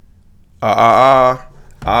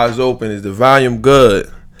Eyes open. Is the volume good?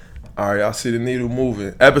 All right, I see the needle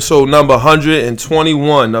moving. Episode number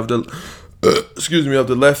 121 of the of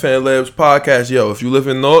the Left Hand Labs podcast. Yo, if you live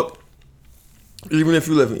in North, even if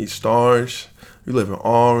you live in East Orange, you live in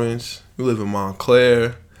Orange, you live in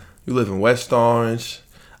Montclair, you live in West Orange,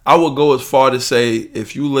 I would go as far to say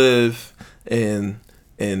if you live in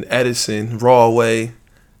Edison, Rawway,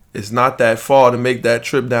 it's not that far to make that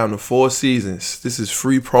trip down to Four Seasons. This is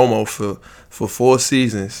free promo for Four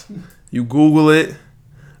Seasons. You Google it,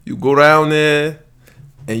 you go down there,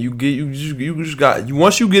 and you just got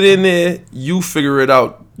once you get in there, you figure it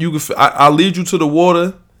out. I'll lead you to the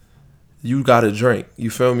water. You got to drink. You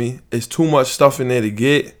feel me? It's too much stuff in there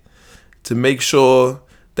to make sure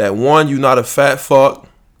that one, you're not a fat fuck.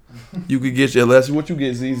 You could get your lesson. What you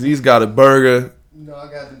get, Z? Z's got a burger. No,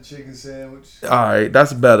 I got the chicken sandwich. All right,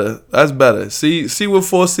 that's better. That's better. See what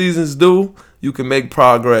Four Seasons do? You can make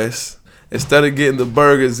progress. Instead of getting the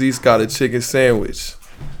burger, Z's got a chicken sandwich,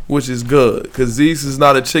 which is good because Z's is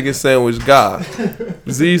not a chicken sandwich guy.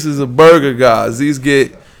 Z's is a burger guy.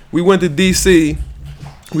 We went to DC,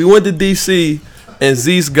 and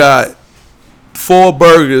Z's got 4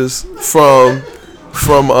 burgers from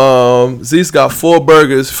Z's got 4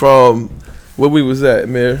 burgers from where we was at,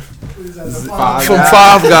 man. From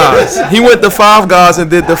Five Guys. He went to Five Guys and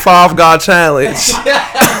did the Five Guy challenge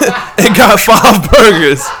and got 5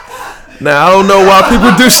 burgers. Now I don't know why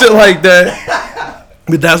people do shit like that,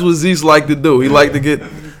 but that's what Z's like to do. He like to get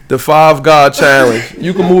the Five Guy challenge.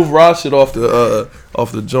 You can move raw shit off the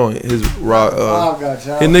joint. His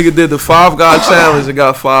nigga did the Five Guy challenge and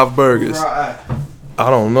got 5 burgers. I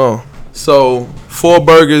don't know. So 4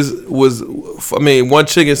 burgers one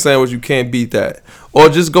chicken sandwich, you can't beat that. Or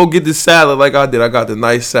just go get the salad like I did. I got the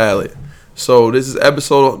nice salad. So this is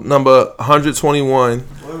episode number 121.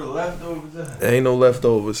 What are the leftovers? There ain't no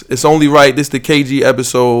leftovers. It's only right. This the KG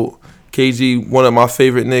episode. KG, one of my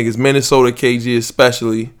favorite niggas. Minnesota KG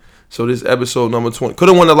especially. So this episode number 20. Could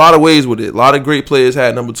have went a lot of ways with it. A lot of great players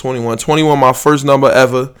had number 21. 21, my first number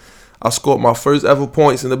ever. I scored my first ever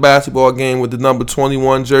points in the basketball game with the number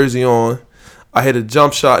 21 jersey on. I hit a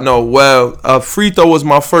jump shot. A free throw was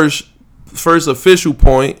my first official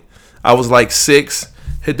point. I was like 6.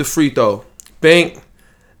 Hit the free throw. Bang.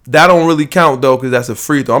 That don't really count though because that's a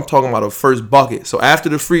free throw. I'm talking about a first bucket. So after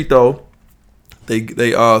the free throw, they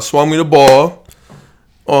swung me the ball.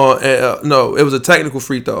 No, it was a technical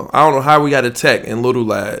free throw. I don't know how we got a tech in Little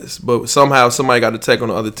Lads, but somehow somebody got a tech on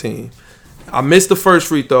the other team. I missed the first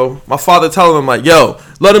free throw. My father telling him like, yo,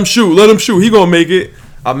 let him shoot. He gonna make it.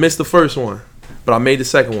 I missed the first one, but I made the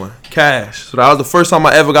second one. Cash. So that was the first time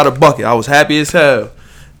I ever got a bucket. I was happy as hell.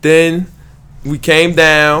 Then we came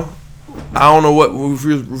down. I don't know what if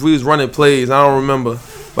we was running plays. I don't remember,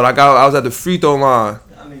 but I was at the free throw line.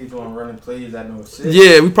 Y'all niggas doing running plays at no shit.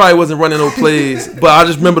 Yeah, we probably wasn't running no plays, but I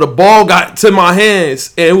just remember the ball got to my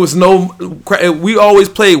hands, and it was we always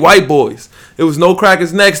played white boys. It was no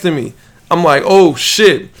crackers next to me. I'm like, oh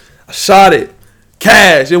shit, I shot it.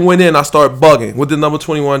 Cash, it went in. I started bugging with the number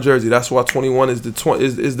 21 jersey. That's why 21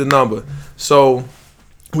 is the number. So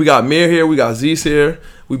we got Mir here, we got Zeus here.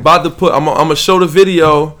 We about to I'm gonna show the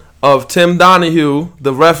video of Tim Donahue,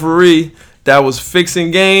 the referee that was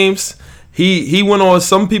fixing games. He went on,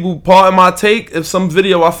 some people pardon my take, of some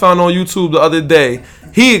video I found on YouTube the other day.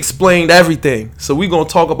 He explained everything. So we going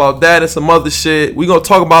to talk about that and some other shit. We going to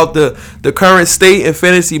talk about the current state in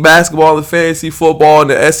fantasy basketball and fantasy football and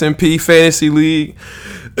the SMP Fantasy League.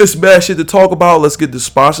 It's bad shit to talk about. Let's get the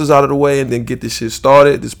sponsors out of the way and then get this shit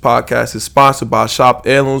started. This podcast is sponsored by Shop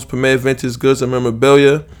Heirlooms, Premier Vintage Goods and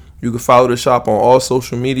Memorabilia. You can follow the shop on all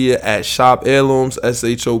social media at Shop Heirlooms,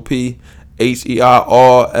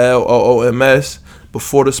 ShopHeirlooms.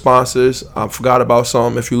 Before the sponsors, I forgot about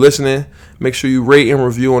something. If you're listening, make sure you rate and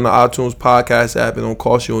review on the iTunes podcast app. It don't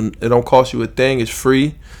cost you a thing. It's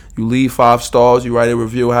free. You leave 5 stars. You write a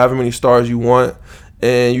review, however many stars you want,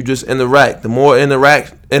 and you just interact. The more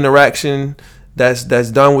interaction that's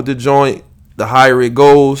done with the joint, the higher it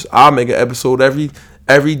goes. I'll make an episode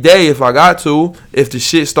every day if I got to. If the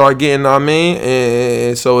shit start getting,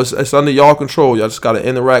 and so it's under y'all control. Y'all just gotta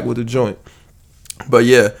interact with the joint. But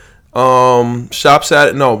yeah. Shop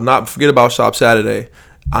Saturday. No, not forget about Shop Saturday.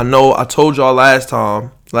 I know I told y'all last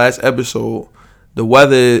episode, the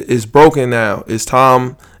weather is broken now. It's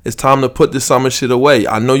time to put the summer shit away.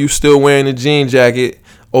 I know you still wearing the jean jacket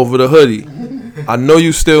over the hoodie. I know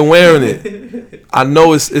you still wearing it. I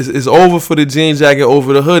know it's over for the jean jacket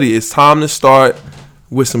over the hoodie. It's time to start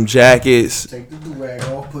with some jackets. Take the do-rag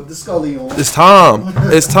off, put the Scully on. It's time.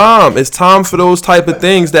 It's time for those type of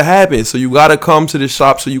things to happen. So you gotta come to the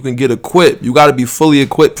shop so you can get equipped. You gotta be fully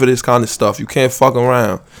equipped for this kind of stuff. You can't fuck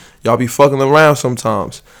around. Y'all be fucking around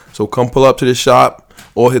sometimes. So come pull up to the shop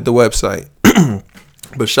or hit the website.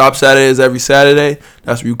 But Shop Saturday is every Saturday.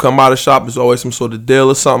 That's where you come out of shop. There's always some sort of deal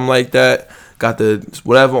or something like that. Got the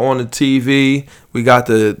whatever on the TV. We got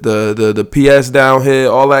the PS down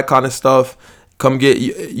here. All that kind of stuff. Come get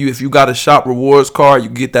you if you got a shop rewards card, you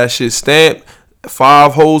get that shit stamped.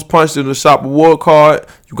 5 holes punched in the shop reward card,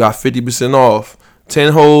 you got 50% off.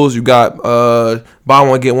 10 holes, you got buy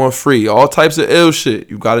one get one free. All types of ill shit.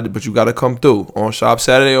 You gotta come through on Shop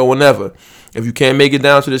Saturday or whenever. If you can't make it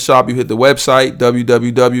down to the shop, you hit the website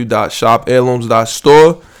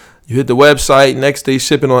www.shopheirlooms.store. You hit the website. Next day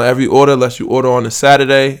shipping on every order, unless you order on a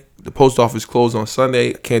Saturday. The post office closed on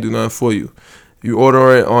Sunday. Can't do nothing for you. You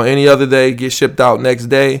order it on any other day, get shipped out next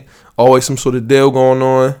day. Always some sort of deal going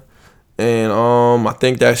on. And I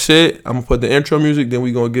think that's it. I'm gonna put the intro music, then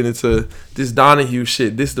we gonna get into this Donahue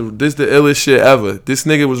shit. This the illest shit ever. This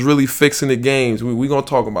nigga was really fixing the games. We gonna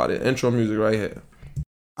talk about it. Intro music right here.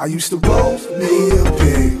 I used to roll me a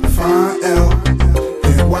big fine L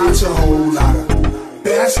and watch a whole lot of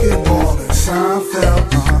basketball and Seinfeld.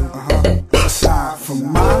 Aside from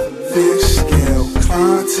my fish scale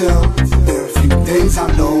clientele, there are a few things I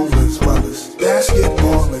know as well as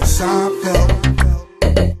basketball and Seinfeld.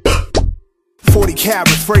 40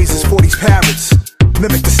 carats, phrases, 40's parrots.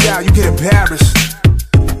 Mimic the style, you get embarrassed.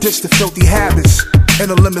 Ditch the filthy habits. In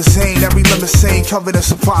a limousine, every limousine covered in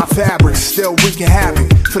supply fabrics. Still wreaking havoc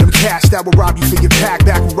for them cash that will rob you for your pack.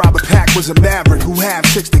 Back when Robert Pack was a maverick who had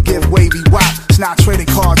chicks to give wavy wop. It's not trading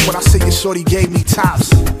cards when I see your shorty gave me tops.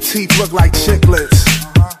 Teeth look like chiclets,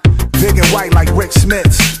 big and white like Rick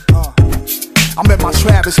Smith's. I'm at my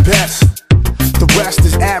Travis best. The rest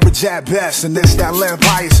is average at best, and this that land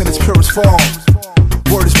bias in its purest form.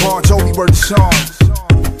 Word is Bon Jovi, word is Sean.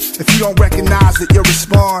 If you don't recognize it, you'll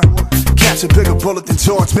respond. Catch a bigger bullet than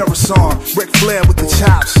George Marathon. Ric Flair with the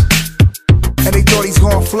chops, and they thought he's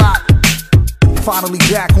gonna flop. Finally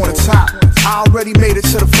back on the top. I already made it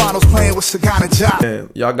to the finals playing with Sagana Job.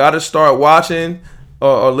 Y'all gotta start watching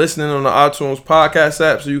or listening on the iTunes podcast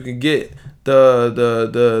app so you can get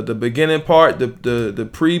the beginning part, the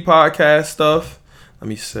pre-podcast stuff. Let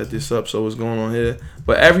me set this up so what's going on here.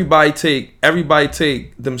 But everybody take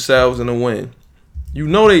themselves in a win. You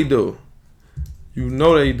know they do.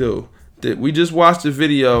 We just watched the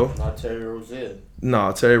video. Not Terry Rozier.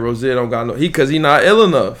 Nah, Terry Rozier don't got no. Cause he not ill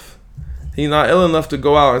enough. He not ill enough to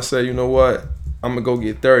go out and say, you know what, I'm gonna go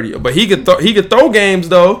get 30. But he could throw games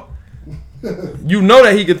though. You know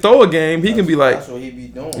that he could throw a game. He can be like, that's what he be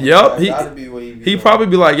doing. Yep. He probably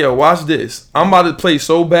be like, yo, watch this. I'm about to play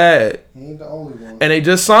so bad. He ain't the only one. And they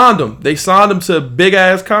just signed him. They signed him to a big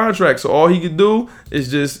ass contract. So all he could do is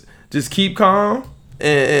just keep calm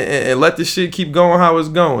and let the shit keep going how it's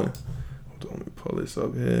going. Let me pull this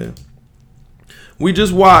up here. We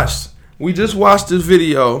just watched this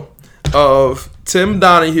video of Tim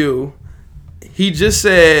Donahue. He just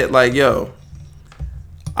said like, yo,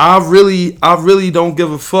 I really don't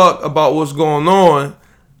give a fuck about what's going on.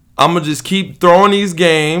 I'm gonna just keep throwing these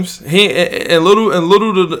games. He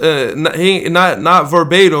not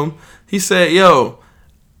verbatim. He said, "Yo,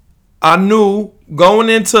 I knew going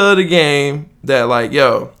into the game that like,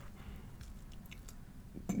 yo,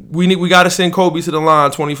 we got to send Kobe to the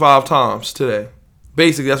line 25 times today."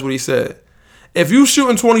 Basically, that's what he said. If you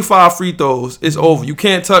shooting 25 free throws, it's over. You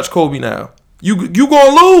can't touch Kobe now. You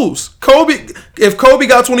gonna lose. If Kobe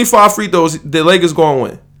got 25 free throws, the Lakers gonna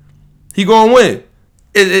win. He gonna win.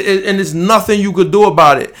 And there's nothing you could do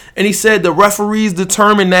about it. And he said the referees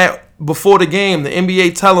determine that before the game. The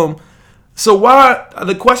NBA tell them. So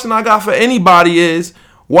the question I got for anybody is,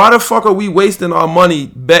 why the fuck are we wasting our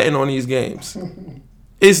money betting on these games?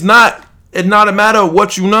 It's not a matter of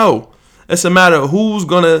what you know. It's a matter of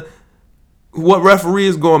what referee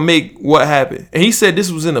is going to make what happen. And he said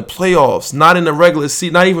this was in the playoffs, not in the regular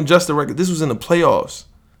season, not even just the regular. This was in the playoffs.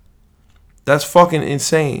 That's fucking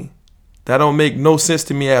insane. That don't make no sense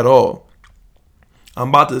to me at all. I'm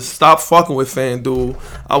about to stop fucking with FanDuel.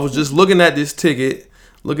 I was just looking at this ticket.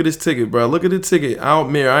 Look at this ticket, bro. Look at the ticket. I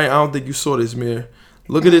don't think you saw this, Mir.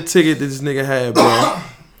 Look at the ticket that this nigga had, bro.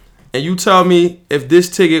 And you tell me if this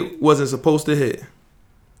ticket wasn't supposed to hit.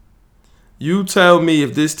 You tell me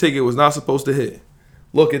if this ticket was not supposed to hit.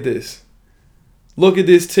 Look at this. Look at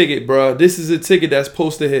this ticket, bro. This is a ticket that's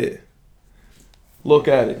supposed to hit. Look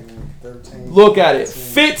at it. 13, look at it.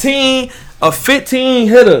 15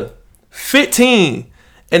 hitter. 15.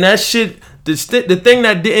 And that shit, the thing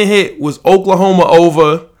that didn't hit was Oklahoma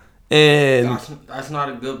over. And that's not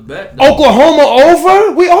a good bet, though. Oklahoma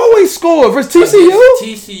over? We always score versus TCU.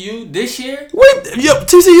 TCU this year?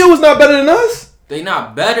 TCU was not better than us. They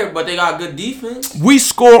not better, but they got good defense. We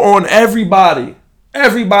score on everybody.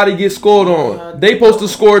 Everybody gets scored on. They supposed to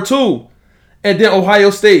score too. And then Ohio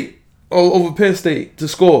State over Penn State to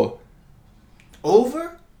score.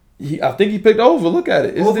 Over? I think he picked over. Look at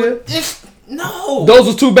it. Is there? No. Those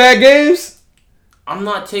was 2 bad games? I'm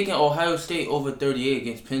not taking Ohio State over 38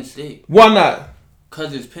 against Penn State. Why not?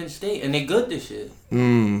 Because it's Penn State, and they good this year.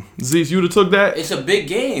 Zeus, you would have took that? It's a big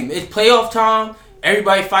game. It's playoff time.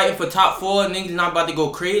 Everybody fighting for top 4. Niggas not about to go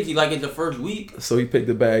crazy like it's the first week. So he picked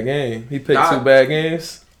a bad game. He picked 2 bad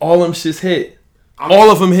games. All them shits hit.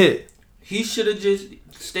 All of them hit. He should have just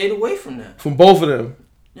stayed away from that. From both of them.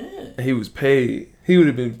 Yeah. And he was paid. He would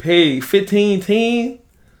have been paid 15 team.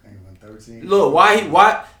 Look,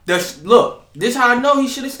 this how I know he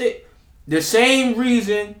should have stayed. The same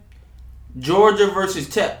reason Georgia versus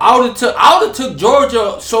Tech. I would have took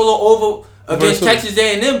Georgia solo over against Texas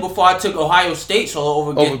A&M before I took Ohio State solo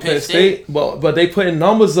over against Penn State. But they putting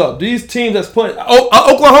numbers up. These teams that's putting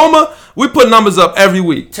Oklahoma, we put numbers up every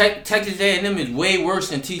week. Texas A&M is way worse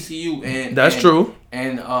than TCU and that's true.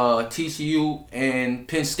 And TCU and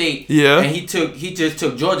Penn State. Yeah. And he just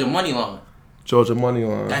took Georgia money line. Georgia money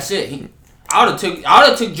line. That's it. I would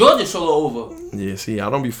have took Georgia solo over. Yeah, see, I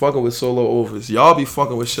don't be fucking with solo overs. Y'all be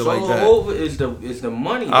fucking with shit like that. Solo over is the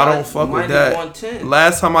money. I don't fuck with that. 110.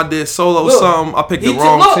 Last time I did something, I picked the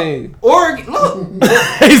wrong team. Oregon, look.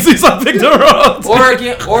 He sees I picked the wrong team.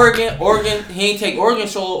 Oregon. He ain't take Oregon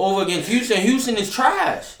solo over against Houston. Houston is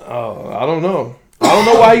trash. Oh, I don't know. I don't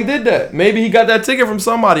know why he did that. Maybe he got that ticket from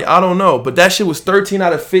somebody. I don't know. But that shit was 13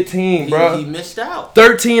 out of 15, bro. He missed out.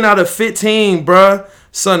 13 out of 15, bro.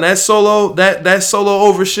 Son, that solo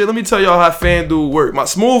over shit. Let me tell y'all how FanDuel work. My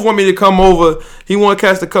Smooth want me to come over. He want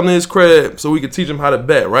Cass to come to his crib so we can teach him how to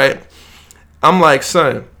bet, right? I'm like,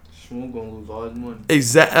 son. Smooth gonna lose all his money.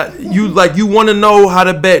 Exactly. You want to know how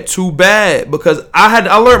to bet too bad because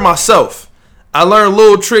I learned myself. I learned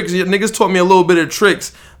little tricks. Niggas taught me a little bit of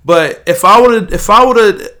tricks. But if I would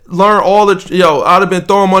have learned all the I'd have been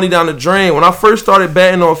throwing money down the drain. When I first started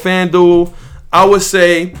betting on FanDuel, I would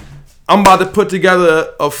say I'm about to put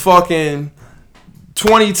together a fucking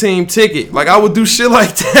 20-team ticket. Like, I would do shit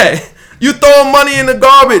like that. You throwing money in the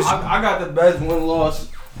garbage. I got the best win-loss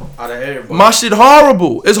out of everybody. My shit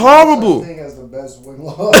horrible. It's horrible. I think has the best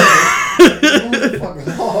win-loss.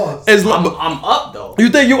 Fucking loss. I'm up, though. You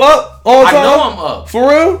think you up all the time? I know I'm up. For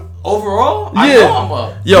real? Overall, yeah. I know I'm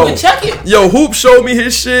up. Yo, you can check it. Yo, Hoop showed me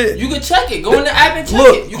his shit. You can check it. Go in the app and check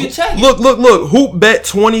it. You can check it. Look. Hoop bet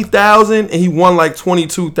 20,000 and he won like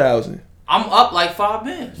 22,000. I'm up like 5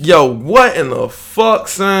 bands. Yo, what in the fuck,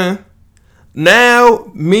 son?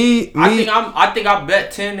 Now I think I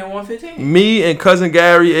bet 10 and 115. Me and cousin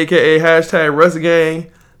Gary, aka hashtag Wrestling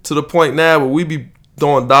Gang, to the point now where we be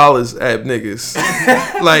throwing dollars at niggas.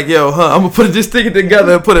 Like, yo, I'm gonna put this ticket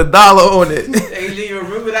together and put $1 on it. Hey, Lee,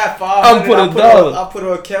 remember that $500? I'm put $1. I put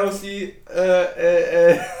on Kelsey.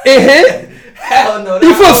 It hit? Hell no.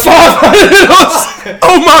 You put $500?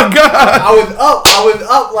 Oh my god! I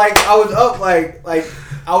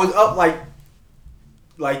was up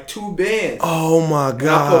like 2 bands. Oh my god! And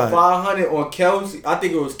I put 500 on Kelsey. I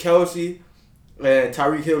think it was Kelsey and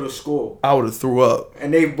Tyreek Hill to score. I would have threw up.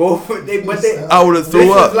 And they both I would have threw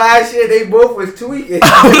this up. Was last year they both was tweaking.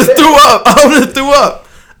 I would have threw up.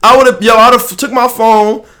 I'd have took my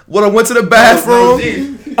phone. Would have went to the bathroom.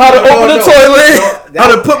 I'd have opened the toilet.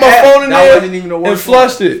 I'd have put my phone in there and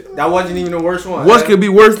flushed it. That wasn't even the worst one. What could be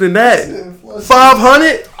worse than that?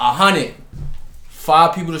 500? 100.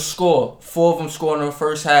 5 people to score. 4 of them scored in the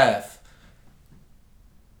first half.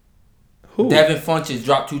 Who? Devin Funches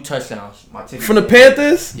dropped 2 touchdowns. From the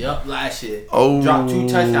Panthers? Yep, last year. Oh. Dropped 2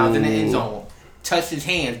 touchdowns in the end zone. Touched his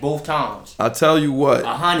hands both times. I tell you what.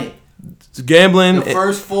 100. Gambling. The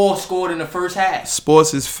first 4 scored in the first half.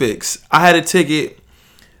 Sports is fixed. I had a ticket,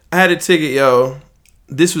 yo.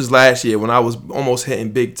 This was last year when I was almost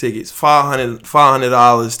hitting big tickets.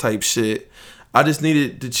 $500 type shit. I just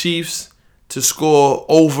needed the Chiefs to score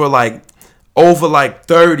over like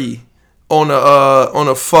 30 on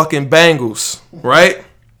a fucking Bengals, right?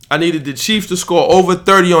 I needed the Chiefs to score over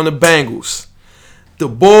 30 on the Bengals. The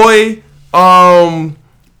boy,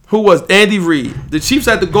 who was Andy Reid? The Chiefs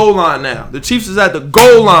at the goal line now. The Chiefs is at the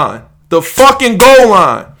goal line. The fucking goal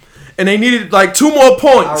line. And they needed like 2 more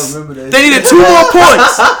points. I remember that. They needed 2 more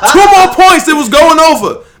points. 2 more points. It was going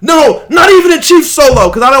over. No, not even the Chiefs solo,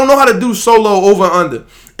 because I don't know how to do solo over and under.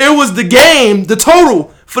 It was the game, the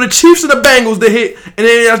total, for the Chiefs and the Bengals to hit, and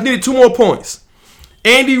then I needed 2 more points.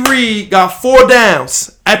 Andy Reid got 4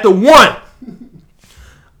 downs at the 1.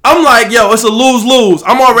 I'm like, yo, it's a lose-lose.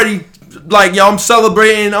 I'm already like, yo, I'm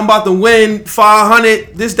celebrating. I'm about to win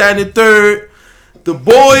 500, this, that, and the third. The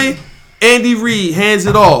boy, Andy Reid, hands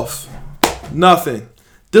it off. Nothing.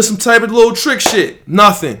 Did some type of little trick shit.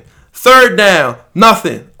 Nothing. 3rd down.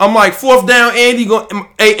 Nothing. I'm like, 4th down,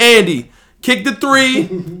 hey, Andy, kick the 3,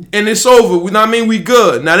 and it's over. You know what I mean? We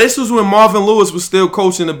good. Now, this was when Marvin Lewis was still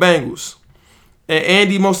coaching the Bengals. And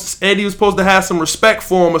Andy was supposed to have some respect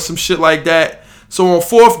for him or some shit like that. So on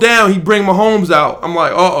 4th down, he bring Mahomes out. I'm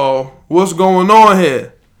like, uh-oh, what's going on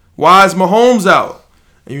here? Why is Mahomes out?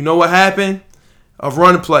 And you know what happened? A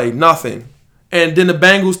run play, nothing. And then the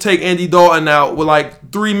Bengals take Andy Dalton out with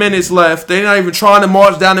like 3 minutes left. They're not even trying to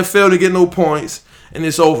march down the field to get no points. And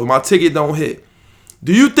it's over. My ticket don't hit.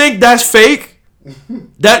 Do you think that's fake?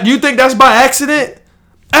 Do you think that's by accident?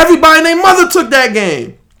 Everybody and their mother took that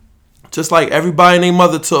game. Just like everybody and their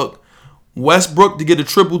mother took Westbrook to get a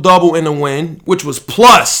triple-double in the win, which was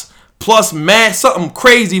plus mad something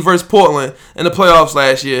crazy versus Portland in the playoffs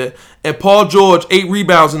last year. And Paul George, 8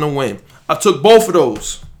 rebounds in the win. I took both of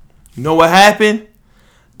those. You know what happened?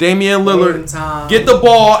 Damian Lillard get the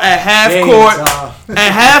ball at half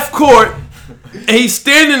court, and he's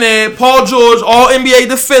standing there. Paul George, all NBA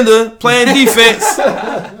defender, playing defense,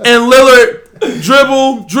 and Lillard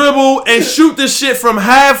dribble, and shoot this shit from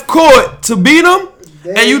half court to beat him.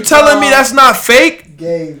 And you telling me that's not fake?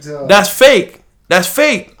 That's fake. That's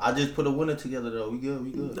fake. I just put a winner together though. We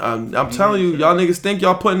good. I'm telling you, y'all niggas think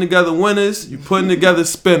y'all putting together winners. You putting together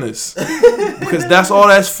spinners. Because that's all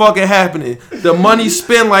that's fucking happening. The money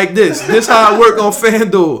spin like this. This how it work on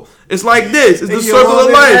FanDuel. It's like this. It's the circle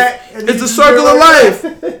of life. It's the circle of life.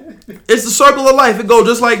 It's the circle of life. It go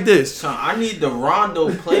just like this. Son, I need the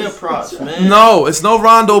Rondo player props, man. No, it's no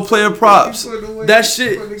Rondo player props. That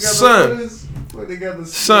shit, son. I'm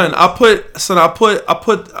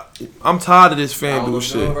tired of this FanDuel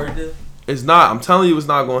shit. Right, it's not. I'm telling you, it's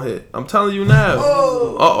not gonna hit. I'm telling you now.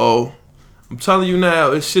 Uh-oh. I'm telling you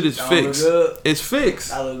now, this shit is fixed. It's fixed.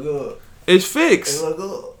 That look good. It's fixed. It look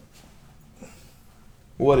good.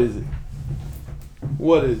 What is it?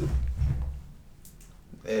 What is it?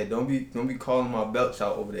 Hey, don't be calling my belts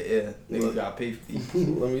out over the air. Niggas gotta pay for these.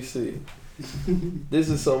 Let me see. This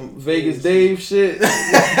is some Vegas Dave shit.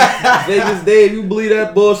 Vegas Dave, you believe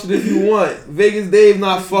that bullshit if you want. Vegas Dave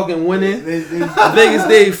not fucking winning. Vegas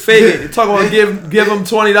Dave faking. Talk about give him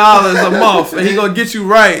 $20 a month and he gonna get you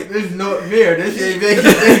right. This is no mirror. This ain't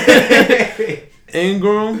Vegas Dave.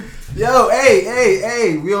 Ingram. Yo,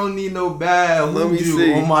 hey. We don't need no bad. Let me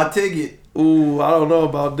see on my ticket. Ooh, I don't know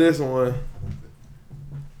about this one.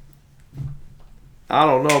 I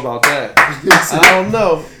don't know about that. I don't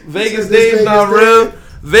know. Vegas Dave not real.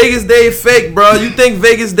 Vegas Dave fake, bro. You think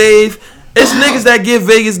Vegas Dave? It's niggas that give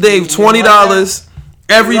Vegas Dave $20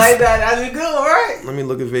 every. Like that? That's a good, right? Let me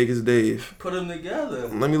look at Vegas Dave. Put them together.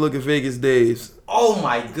 Let me look at Vegas Dave's. Oh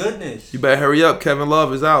my goodness. You better hurry up. Kevin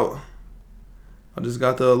Love is out. I just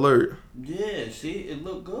got the alert. Yeah, see, it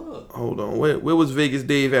look good. Hold on. Where was Vegas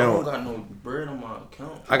Dave at? I don't got no bread on my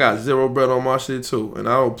account. I got 0 bread on my shit too, and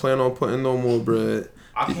I don't plan on putting no more bread.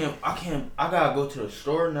 I can't. I gotta go to the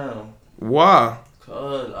store now. Why?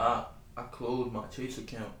 Cause I closed my Chase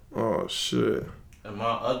account. Oh shit. And my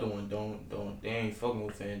other one they ain't fucking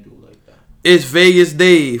with FanDuel like that. It's Vegas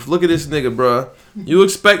Dave. Look at this nigga, bruh. You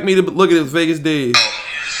expect me to look at this Vegas Dave?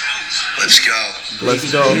 Let's go.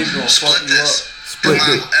 Let's go. Split this. Split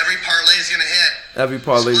Come on. this. Every parlay's gonna hit. Every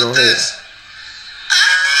parlay Split gonna hit. this.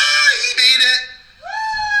 He made it.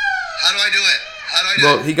 How do I do it?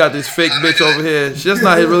 Look, he got this fake bitch over here. She's just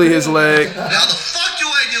not really his leg. How the fuck do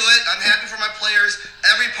I do it? I'm happy for my players.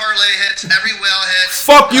 Every parlay hits. Every well hits.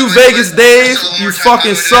 Fuck you, Vegas Dave. You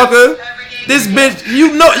fucking sucker. This bitch,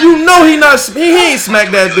 you know he ain't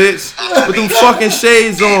smacked that bitch with them fucking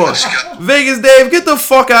shades on. Vegas Dave, get the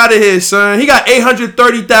fuck out of here, son. He got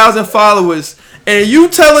 830,000 followers, and you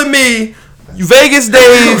telling me Vegas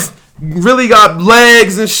Dave really got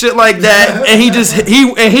legs and shit like that, and he just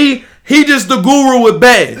the guru with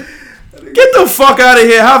bad. Get the fuck out of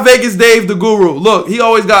here. How Vegas Dave the guru? Look, he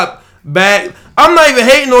always got bad. I'm not even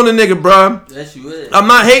hating on the nigga, bro. Yes, you is. I'm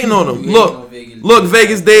not hating on him. Look,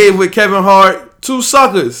 Vegas Dave with Kevin Hart, 2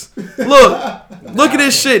 suckers. Look at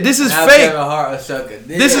this shit. This is now fake. Kevin Hart a sucker.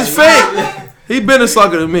 This is fake. He been a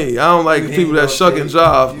sucker to me. I don't like people that shucking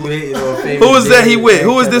job. Who is that he with?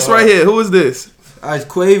 Who is this right here? Who is this? It's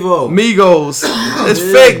Quavo. Migos. It's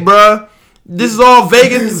fake, bruh. This is all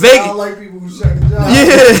Vegas. I like people who second job.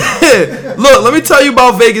 Yeah. Look, let me tell you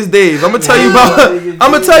about Vegas Dave. I'm gonna tell you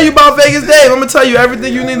about Vegas Dave. I'm gonna tell you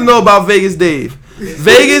everything you need to know about Vegas Dave.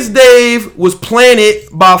 Vegas Dave was planted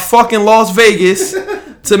by fucking Las Vegas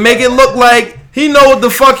to make it look like he know what the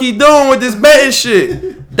fuck he doing with this betting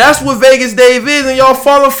shit. That's what Vegas Dave is, and y'all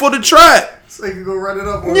falling for the trap. So you can go run it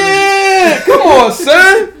up on Come on,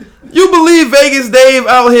 son. You believe Vegas Dave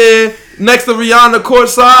out here next to Rihanna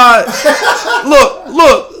courtside?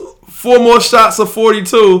 Look. 4 more shots of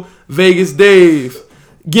 42. Vegas Dave.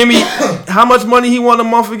 Give me how much money he won a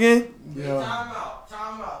month again? Yeah.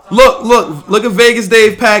 Time out. Look at Vegas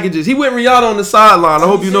Dave packages. He went Rihanna on the sideline. I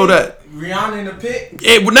hope you know that. Rihanna in the pick?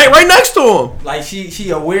 Yeah, right next to him. Like she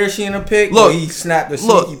aware she in the pick? Look, or he snapped a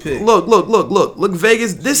sneaky pick. Look,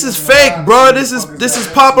 Vegas. This is fake, bro. This is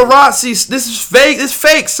paparazzi. This is fake. It's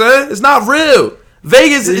fake, son. It's not real.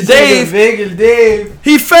 Vegas Dave.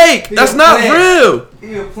 He fake. That's not real.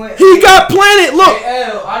 He got planted. Look. Hey,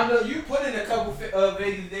 L, I know you put in a couple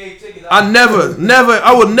Vegas Dave tickets.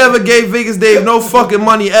 I would never gave Vegas Dave no fucking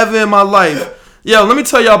money ever in my life. Yo, let me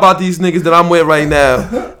tell y'all about these niggas that I'm with right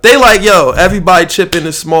now. They like, yo, everybody chip in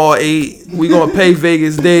the small 8. We gonna pay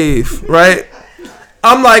Vegas Dave, right?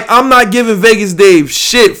 I'm like, I'm not giving Vegas Dave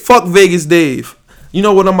shit. Fuck Vegas Dave. You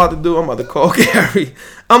know what I'm about to do? I'm about to call Gary.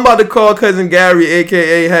 I'm about to call cousin Gary,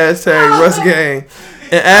 aka #RussGang,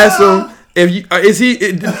 and ask him I'm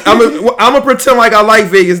gonna pretend like I like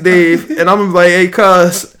Vegas Dave, and I'm gonna be like, hey,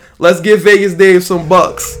 cuz, let's give Vegas Dave some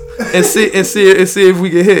bucks and see if we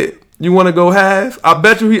can hit. You want to go half? I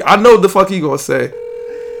bet you I know what the fuck he gonna say.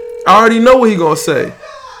 I already know what he gonna say.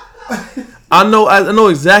 I know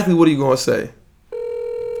exactly what he gonna say.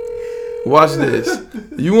 Watch this.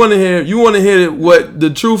 You want to hear what the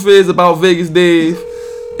truth is about Vegas Dave?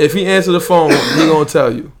 If he answer the phone, he gonna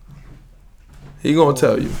tell you.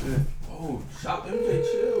 Oh, Shop MJ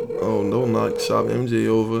chill, bro. Oh, don't knock Shop MJ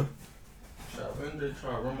over. Shop MJ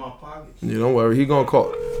try to run my pockets. Yeah, don't worry. He gonna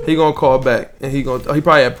call back, and he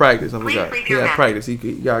probably had practice. I forgot. He had practice. He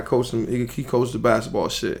got coached him. He coached the basketball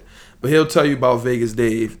shit. But he'll tell you about Vegas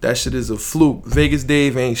Dave. That shit is a fluke. Vegas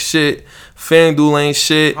Dave ain't shit. Fanduel ain't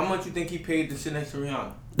shit. How much you think he paid to sit next to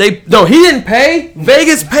Rihanna? He didn't pay.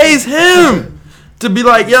 Vegas pays him to be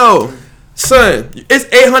like, yo, son, it's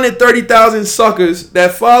 830,000 suckers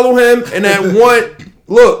that follow him and that want.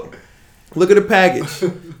 Look at the package.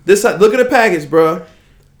 Look at the package, bro.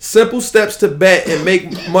 Simple steps to bet and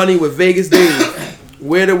make money with Vegas Dave.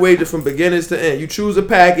 Wear the wager from beginners to end. You choose a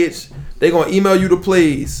package. They gonna email you the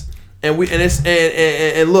plays, and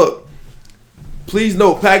look. Please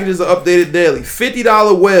note, packages are updated daily.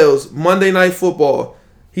 $50 whales Monday Night Football.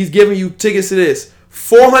 He's giving you tickets to this.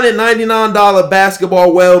 $499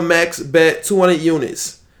 basketball whale max bet 200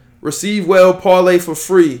 units. Receive whale parlay for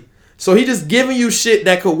free. So he just giving you shit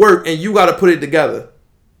that could work, and you gotta put it together.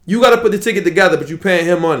 You gotta put the ticket together, but you paying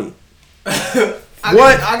him money.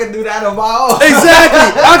 I can do that on my own.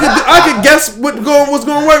 Exactly. I could guess what's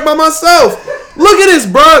gonna work by myself. Look at this,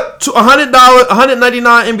 bro. $100,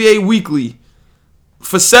 $199 NBA weekly.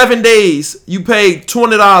 For 7 days, you pay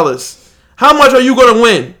 $200. How much are you gonna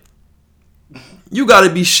win? You gotta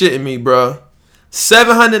be shitting me, bro.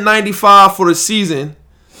 $795 for the season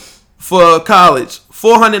for college.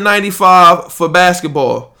 $495 for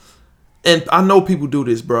basketball. And I know people do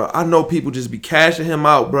this, bro. I know people just be cashing him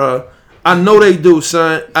out, bro. I know they do,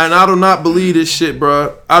 son. And I do not believe this shit,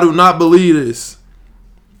 bro. I do not believe this.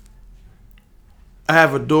 I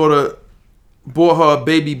have a daughter, bought her a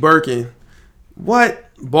baby Birkin. What?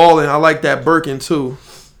 Balling. I like that Birkin too.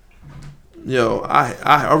 Yo,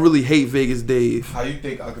 I really hate Vegas Dave. How you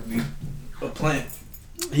think I could be a plant?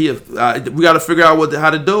 We got to figure out how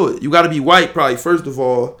to do it. You got to be white, probably, first of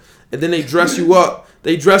all, and then they dress you up.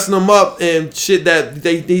 They dressing them up and shit that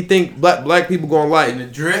they think black people gonna like. In the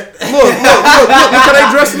drip. Look how they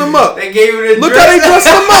dressing them up. They gave it a Look drip. how they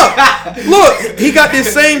dressing them up. Look, he got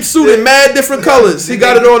this same suit in mad different colors. He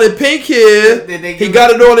got it on in pink here. He got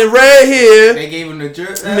it on in red here. They gave him the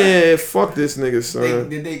drip. Man, fuck this nigga, son.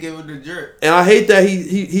 Did they give him the drip? And I hate that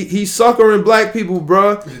he suckering black people,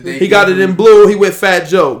 bro. He got it in blue. He with Fat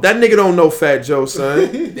Joe. That nigga don't know Fat Joe,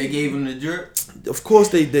 son. They gave him the drip. Of course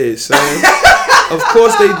they did, son. Of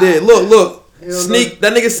course they did. Look.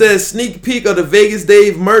 That nigga says sneak peek of the Vegas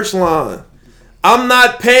Dave merch line. I'm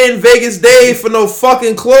not paying Vegas Dave for no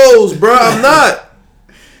fucking clothes, bro. I'm not.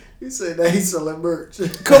 He said that he's selling merch.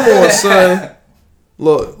 Come on, son.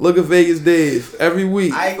 Look at Vegas Dave every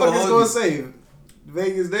week. I ain't gonna say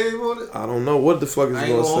Vegas Dave on it. I don't know what the fuck is I ain't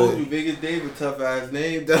gonna gonna hold say. you. Vegas Dave a tough ass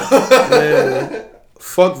name, though. Man,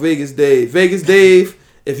 fuck Vegas Dave. Vegas Dave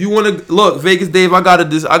If you want to look, Vegas Dave, I got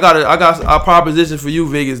a proposition for you,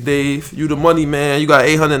 Vegas Dave. You the money man. You got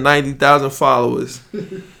 890,000 followers.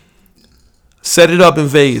 Set it up in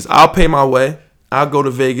Vegas. I'll pay my way. I'll go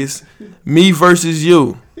to Vegas. Me versus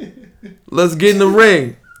you. Let's get in the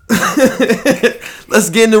ring. Let's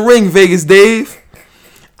get in the ring, Vegas Dave.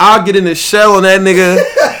 I'll get in the shell on that nigga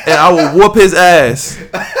and I will whoop his ass.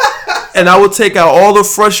 And I will take out all the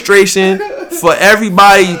frustration for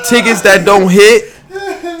everybody tickets that don't hit.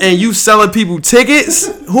 And you selling people tickets?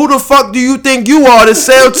 Who the fuck do you think you are to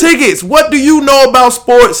sell tickets? What do you know about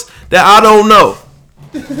sports that I don't know?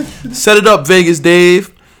 Set it up, Vegas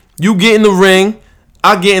Dave. You get in the ring.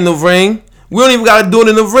 I get in the ring. We don't even got to do it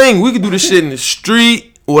in the ring. We can do this shit in the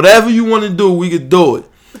street. Whatever you want to do, we could do it.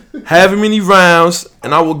 Have many rounds,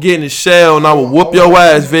 and I will get in the shell, and I will whoop your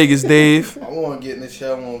ass, Vegas Dave. I want to get in the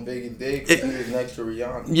shell on Vegas Dave because he was next to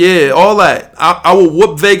Rihanna. Yeah, all that. I will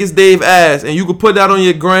whoop Vegas Dave ass, and you can put that on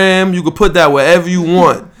your gram. You can put that wherever you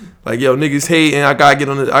want. Like, yo, niggas hating. I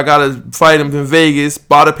gotta fight him in Vegas.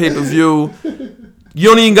 Buy the pay-per-view. You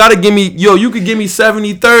don't even gotta give me. Yo, you could give me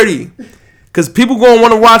 70-30. Cause people gonna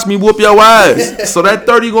want to watch me whoop your ass. So that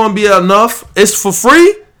 30 gonna be enough. It's for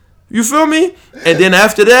free. You feel me? And then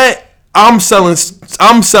after that, I'm selling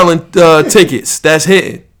tickets. That's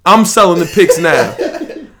hitting. I'm selling the picks now.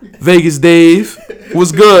 Vegas Dave,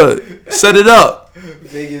 what's good? Set it up.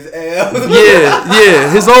 Vegas L.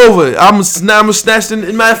 Yeah, it's over. I'm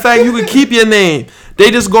snatching. Matter of fact, you can keep your name.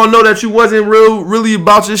 They just gonna know that you wasn't really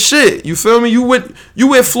about your shit. You feel me? You with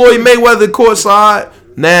Floyd Mayweather courtside.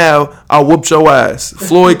 Now I whooped your ass.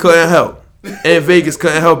 Floyd couldn't help, and Vegas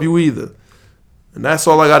couldn't help you either. And that's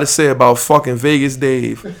all I got to say about fucking Vegas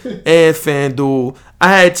Dave and Fanduel. I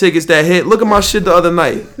had tickets that hit. Look at my shit the other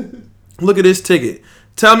night. Look at this ticket.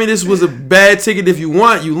 Tell me this was a bad ticket if you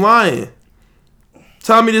want. You lying.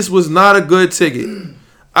 Tell me this was not a good ticket.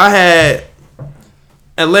 I had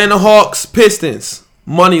Atlanta Hawks Pistons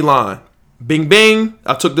money line. Bing bing.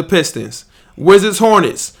 I took the Pistons. Wizards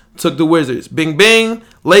Hornets. Took the Wizards. Bing bing.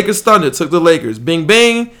 Lakers Thunder. Took the Lakers. Bing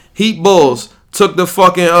bing. Heat Bulls. Took the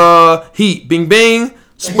fucking Heat. Bing bing.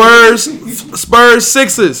 Spurs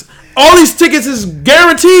Sixers. All these tickets is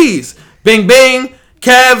guarantees. Bing bing.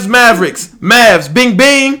 Cavs Mavericks. Mavs. Bing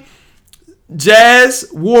bing. Jazz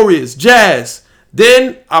Warriors. Jazz.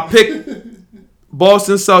 Then I picked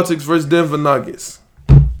Boston Celtics versus Denver Nuggets.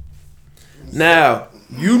 Now,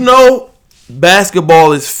 you know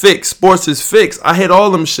basketball is fixed. Sports is fixed. I hit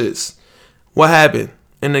all them shits. What happened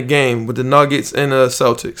in the game with the Nuggets and the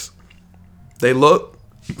Celtics? They look.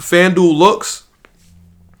 FanDuel looks.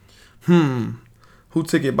 Who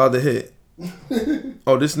ticket about to hit?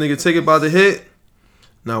 Oh, this nigga ticket about to hit?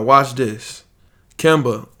 Now watch this.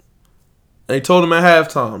 Kemba. They told him at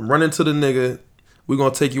halftime, run into the nigga. We're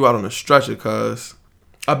going to take you out on a stretcher, cuz.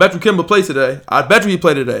 I bet you Kemba play today. I bet you he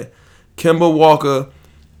play today. Kemba Walker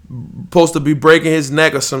supposed to be breaking his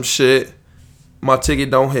neck or some shit. My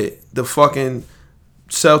ticket don't hit. The fucking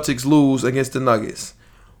Celtics lose against the Nuggets.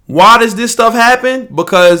 Why does this stuff happen?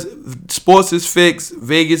 Because sports is fixed,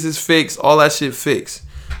 Vegas is fixed, all that shit fixed.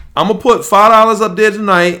 I'm gonna put $5 up there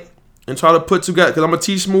tonight and try to put together, because I'm gonna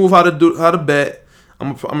teach Smooth how to bet.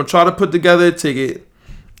 I'm gonna try to put together a ticket.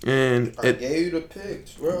 And I gave you the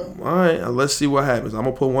picks, bro. All right, let's see what happens. I'm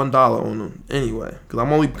gonna put $1 on them anyway, because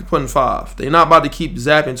I'm only putting 5. They're not about to keep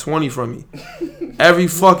zapping 20 from me. Every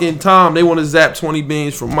fucking time they want to zap 20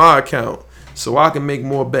 beans from my account so I can make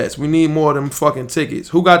more bets. We need more of them fucking tickets.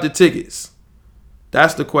 Who got the tickets?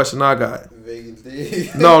 That's the question I got. Vegas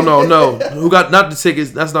did. No. Who got not the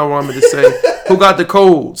tickets? That's not what I'm going to say. Who got the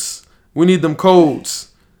codes? We need them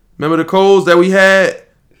codes. Remember the codes that we had?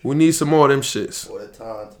 We need some more of them shits. What a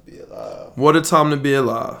time to be alive. What a time to be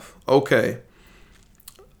alive. Okay.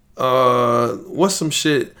 What's some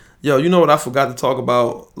shit? Yo, you know what I forgot to talk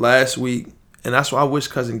about last week? And that's why I wish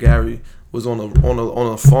Cousin Gary was on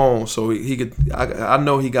a phone so he could. I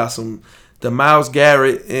know he got some. The Myles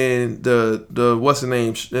Garrett and the what's his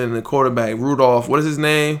name and the quarterback Rudolph. What is his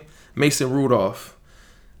name? Mason Rudolph.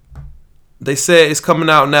 They said it's coming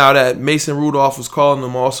out now that Mason Rudolph was calling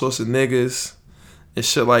them all sorts of niggas and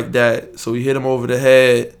shit like that. So he hit him over the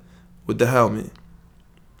head with the helmet.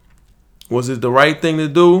 Was it the right thing to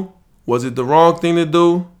do? Was it the wrong thing to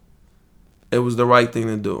do? It was the right thing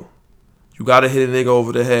to do. You gotta hit a nigga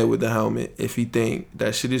over the head with the helmet if he think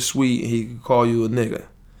that shit is sweet and he can call you a nigga.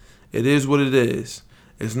 It is what it is.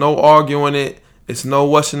 It's no arguing it. It's no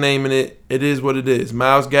what's your name in it. It is what it is.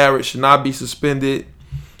 Myles Garrett should not be suspended.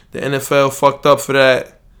 The NFL fucked up for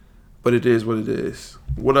that. But it is what it is.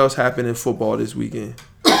 What else happened in football this weekend?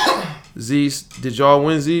 Z's, did y'all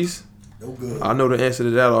win, Z's? No good. I know the answer to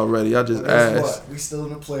that already. I just asked. What? We still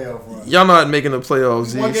in the playoff run. Y'all not making the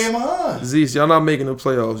playoffs, One game Zeus. behind. Zeus, y'all not making the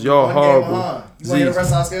playoffs. Y'all One horrible. game behind. You want to hear the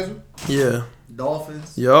rest of our schedule? Yeah.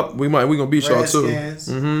 Dolphins. Yup. We gonna beat y'all too.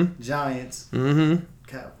 Redskins. Giants. Cowboys.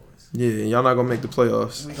 Yeah, y'all not gonna make the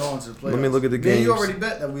playoffs. We going to the playoffs. Let me look at the Man, games. you already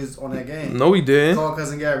bet that we was on that game. No, we didn't. Call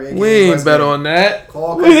Cousin Gary. We ain't bet on that.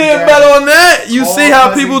 Call We ain't bet on that. You Call see how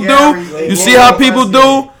Cousin people Gary, do? aka You see how people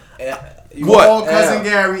Cousin do? What? Call Cousin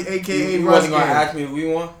Gary, a.k.a. You Russ wasn't going to Gary. ask me if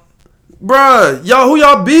we won? Bruh, who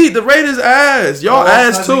y'all beat? The Raiders ass. Y'all Call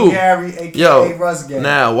ass Cousin too. Gary, a.k.a. Yo, Russ Gary.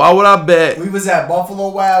 now, why would I bet? We was at Buffalo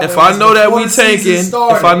Wild Wings. If I know that before we the season tanking,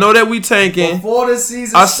 started. if I know that we tanking, Before the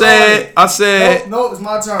season I started. said, No, it's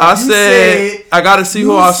my turn. I You said, I gotta see who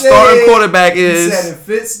you our said- starting quarterback You is. said if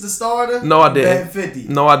Fitz the starter. No, I didn't. Bet 50.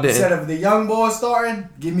 No, I You didn't. said if the young boy starting,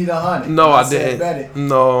 give me the 100. No, I said didn't. Bet it.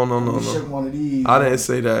 No. We shook one of these. I didn't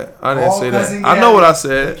say that. I didn't Call say Cousin that. I know Gary, what I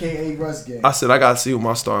said. AKA Russ Gary. I said I gotta see who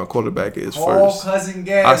my starting quarterback is Call first. Cousin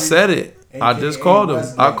Gary. I said it. I just AKA called him.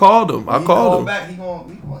 Russ I Gary. called him. I He called him. Back.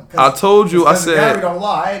 I told you. I Cousin Gary said don't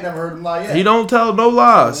lie. I ain't never heard him lie yet. he don't tell no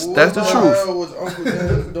lies. That's the What truth. hell was Uncle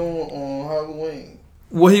Dennis doing on Halloween?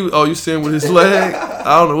 What he? Oh, you seen with his leg?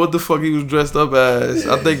 I don't know what the fuck he was dressed up as.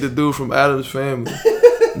 I think the dude from Addams Family.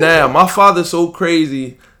 Damn, my father's so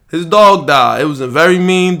crazy. His dog died. It was a very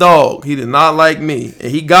mean dog. He did not like me,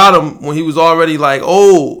 and he got him when he was already like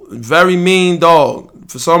old. Very mean dog.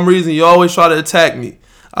 For some reason, he always try to attack me.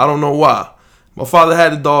 I don't know why. My father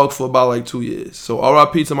had the dog for about like 2 years. So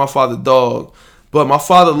R.I.P. to my father's dog. But my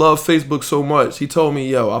father loved Facebook so much. He told me,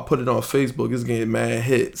 yo, I put it on Facebook. It's getting mad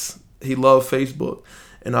hits. He loved Facebook.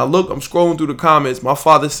 And I'm scrolling through the comments. My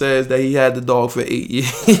father says that he had the dog for 8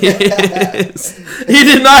 years. He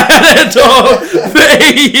did not have that dog for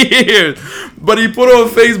 8 years. But he put on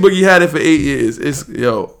Facebook he had it for 8 years.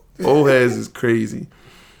 Old heads is crazy.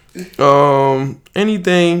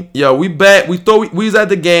 Anything. Yo, we bet. We thought we was at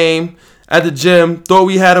the game, at the gym. Thought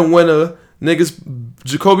we had a winner. Niggas,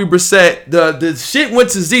 Jacoby Brissett. The shit went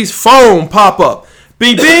to Z's phone pop up.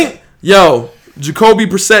 Bing, bing. Yo, Jacoby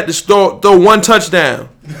Brissett to throw one touchdown.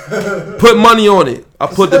 Put money on it. I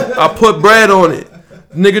put bread on it.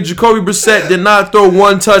 Nigga, Jacoby Brissett did not throw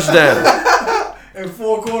one touchdown. In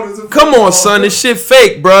 4 quarters of Come football. on, son. This shit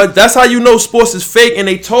fake, bro. That's how you know sports is fake. And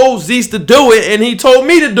they told Zeus to do it, and he told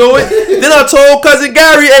me to do it. Then I told Cousin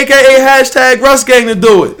Gary, a.k.a. # Russ Gang, to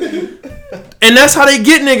do it. And that's how they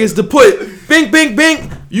get niggas to put bing, bing,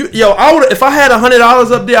 bing. I would if I had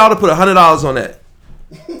 $100 up there, I would have put $100 on that.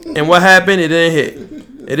 And what happened? It didn't hit.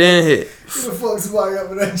 It didn't hit. Who the fuck somebody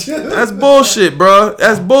up in that gym? That's bullshit, bro.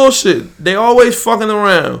 That's bullshit. They always fucking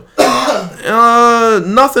around.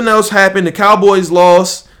 Nothing else happened. The Cowboys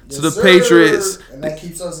lost to the Patriots. And that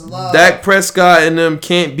keeps us alive. Dak Prescott and them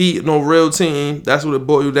can't beat no real team. That's what it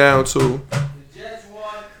boiled down to.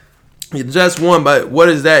 You just won, but what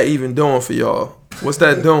is that even doing for y'all? What's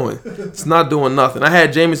that doing? It's not doing nothing. I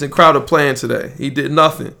had Jamison Crowder playing today. He did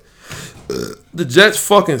nothing. The Jets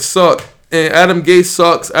fucking suck. And Adam Gase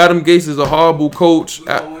sucks. Adam Gase is a horrible coach.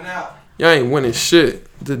 Y'all ain't winning shit.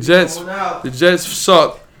 The Jets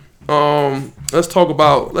suck. Let's talk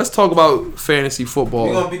about fantasy football.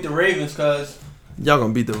 We're gonna beat the Ravens, cuz. Y'all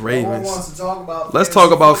gonna beat the No one Ravens. wants to talk about Let's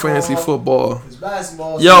talk about fantasy football. It's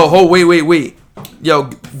basketball. Yo, wait. Yo,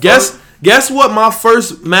 guess what my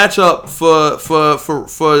first matchup for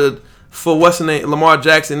what's the name Lamar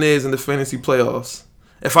Jackson is in the fantasy playoffs.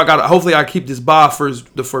 Hopefully I keep this bye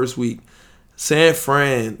the first week. San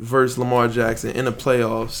Fran versus Lamar Jackson in the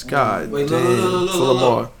playoffs. God Wait, damn, look, for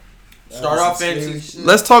Lamar. Start off fantasy.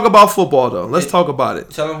 Let's talk about football though. Let's talk about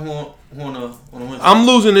it. Tell them who wanna win. I'm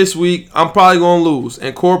losing this week. I'm probably gonna lose,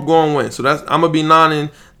 and Corp gonna win. So I'm gonna be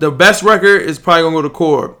 9. The best record is probably gonna go to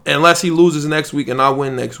Corp, unless he loses next week and I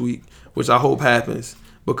win next week, which I hope happens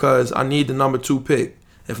because I need the number 2 pick.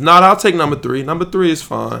 If not, I'll take number 3. Number 3 is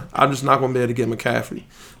fine. I'm just not gonna be able to get McCaffrey,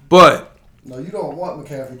 but. No, you don't want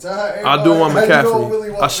McCaffrey. Tell her I do want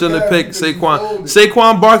McCaffrey. I shouldn't have picked Saquon.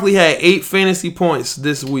 Saquon Barkley had 8 fantasy points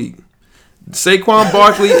this week. Saquon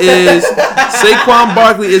Barkley is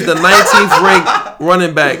the 19th ranked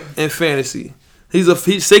running back in fantasy.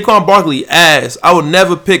 Saquon Barkley ass. I would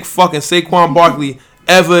never pick fucking Saquon Barkley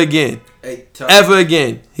ever again. Hey, Ever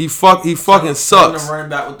again. He fucking sucks. Tell the running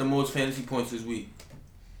back with the most fantasy points this week.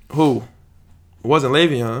 Who? It wasn't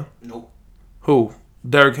Le'Veon. Nope. Who?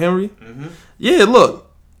 Derrick Henry? Mm-hmm. Yeah,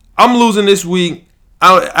 look. I'm losing this week.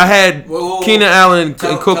 I had Keenan Allen and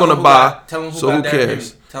Cook on the bye. So who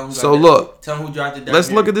cares? So look. Tell him who drafted Derrick Let's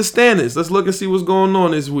Henry. look at the standings. Let's look and see what's going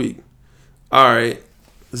on this week. All right.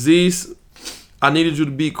 Zeus, I needed you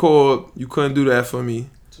to beat Corb. You couldn't do that for me.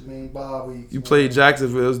 mean, bye weeks. You played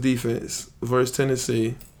Jacksonville's defense versus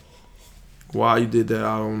Tennessee. Why you did that,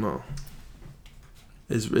 I don't know.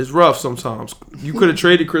 It's rough sometimes. You could have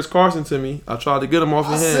traded Chris Carson to me. I tried to get him off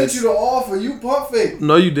your hands. I sent you the offer. You pump fake.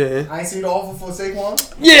 No, you didn't. I ain't seen the offer for Saquon.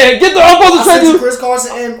 Yeah, get the I'm supposed to trade you. Chris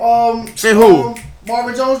Carson and who?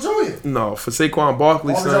 Marvin Jones Jr. No, for Saquon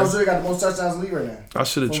Barkley. Marvin Jones Jr. got the most touchdowns in the league right now. I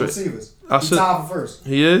should have traded. Receivers. I He's should. tied for first.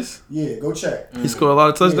 He is. Yeah, go check. He scored a lot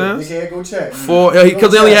of touchdowns. Yeah, go check. 4,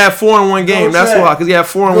 because they only had 4 in one game. That's why. Because he had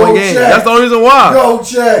 4 in one game. Check. That's the only reason why. Go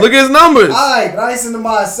check. Look at his numbers. Alright, but I ain't sending them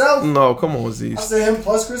myself. No, come on, Z. I said him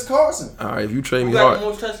plus Chris Carson. All right, if you trade Who me got the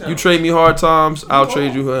hard, most touchdowns? you trade me hard times, I'll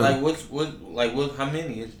trade you him. Like how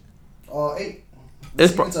many is it? 8.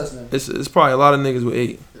 It's, touchdowns. it's probably a lot of niggas with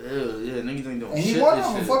 8. Yeah, niggas ain't doing And he shit. won this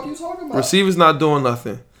them. shit. What the fuck you talking about? Receivers not doing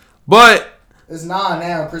nothing. But It's 9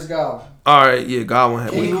 now. Chris Godwin. all right, yeah, Godwin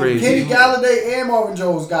went crazy. Kenny Galladay and Marvin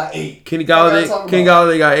Jones got 8. Kenny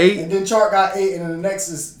Galladay got 8. And then Chark got 8, and then the next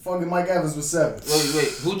is fucking Mike Evans with 7. Wait.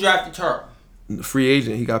 Who drafted Chark? The free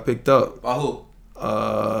agent, he got picked up. By who?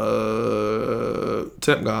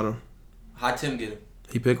 Temp got him. How Tim get him?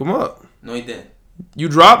 He picked him up. No, he didn't. You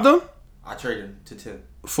dropped him I traded him to Tim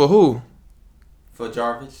for who? for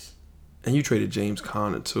Jarvis. And you traded James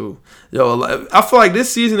Conner too. Yo, I feel like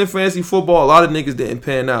this season in fantasy football, a lot of niggas didn't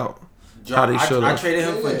pan out. How they should I have. traded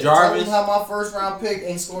him for Tell Jarvis. him how my first round pick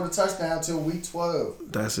ain't scored a touchdown until week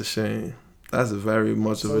 12. That's a shame. That's a very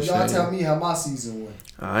much of So a y'all shame. tell me how my season went.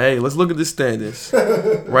 Hey, let's look at the standings.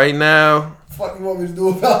 Right now, Fuck you want me to do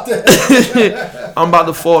about that? I'm about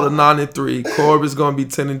to fall to 9-3. Corb is gonna be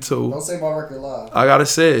 10-2. Don't say my record live. I gotta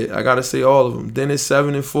say it. I gotta say all of them. Dennis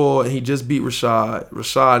 7-4, and he just beat Rashad.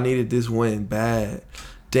 Rashad needed this win bad.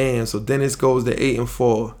 Damn. So Dennis goes to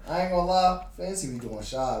 8-4. I ain't gonna lie, fancy be doing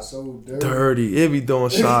shots so dirty. Dirty. It be doing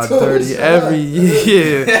Shad doing dirty Shad. every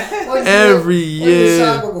year. Every year.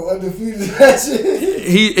 Shot go undefeated that shit.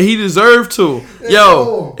 He deserved to. Yo,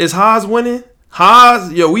 Yo. is Haas winning?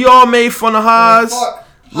 Haas, yo, we all made fun of Haas. Fuck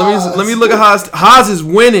Let me look at Haas. Haas is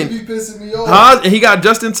winning. He be pissing me off. Haas, and he got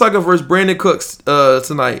Justin Tucker versus Brandon Cooks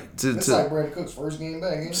tonight. It's like Brandon Cook's first game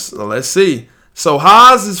back, ain't it? So let's see. So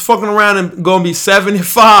Haas is fucking around and gonna be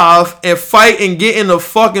 7-5 and fight and get in the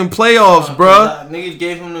fucking playoffs, bruh. Niggas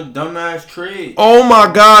gave him the dumbass trade. Oh my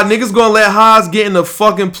god, niggas gonna let Haas get in the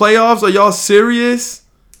fucking playoffs? Are y'all serious?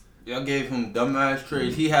 Y'all gave him dumbass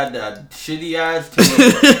trade. He had that shitty ass team.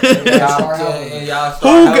 and y'all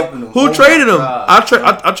started helping him. Who traded him?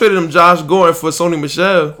 I traded him Josh Gordon for Sony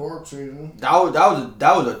Michel. Corp traded him. That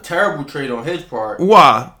was a terrible trade on his part.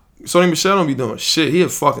 Why? Sony Michel don't be doing shit. He a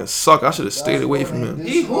fucking suck. I should have stayed away from him.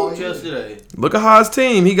 He hooped yesterday. Look at Haas'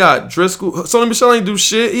 team. He got Driscoll. Sony Michel ain't do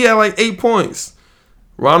shit. He had like 8 points.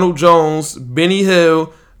 Ronald Jones, Benny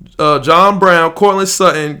Hill, John Brown, Cortland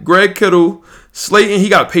Sutton, Greg Kittle, Slayton. He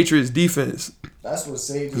got Patriots defense. That's what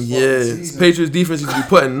saved his Yeah, fucking season. Patriots defense used to be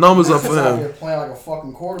putting numbers up for He's out him. here playing like a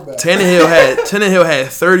fucking quarterback. Tannehill had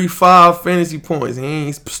 35 fantasy points. He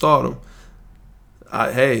ain't start him.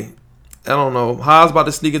 Hey, I don't know. Haas about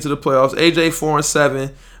to sneak into the playoffs. AJ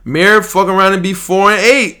 4-7. Mir fucking around and be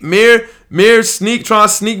 4-8. Mir trying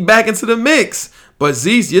to sneak back into the mix. But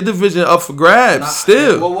Zeus, your division up for grabs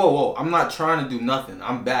still. Whoa! I'm not trying to do nothing.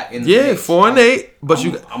 I'm back in the mix. 4-8. But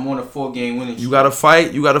I'm on a 4-game winning streak. You gotta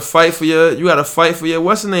fight. You gotta fight for your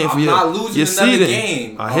what's the name for I'm your not losing your another seeding.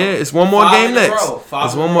 game. I hear it's one more 5 game in a next. row. 5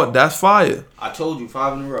 It's in one a more. row. That's fire. I told you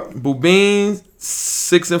 5 in a row. Bubin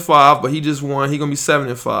 6-5, but he just won. He gonna be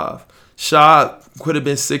 7-5. Shad could have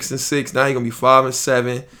been 6-6. Now he gonna be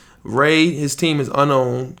 5-7. Ray, his team is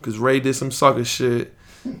unowned because Ray did some sucker shit.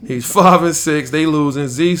 He's 5-6. They losing.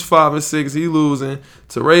 Z's 5-6. He losing.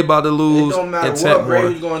 Ray about to lose. It don't matter and what Ray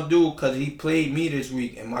was gonna do because he played me this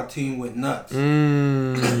week and my team went nuts.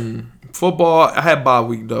 Football. I had bye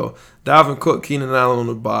week though. Dalvin Cook, Keenan Allen on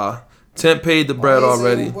the bye. Temp paid the bread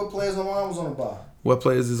already. What players on mine was on the bye? What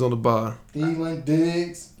players is on the bye? Thielen,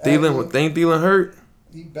 Diggs. Think Thielen hurt?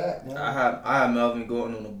 He back, man. I had Melvin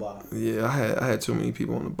Gordon on the bye. Yeah, I had too many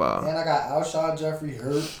people on the bye. And I got Alshon Jeffrey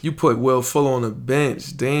hurt. You put Will Fuller on the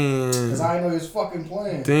bench. Damn. Because I didn't know he was fucking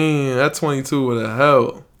playing. Damn, that 22 would have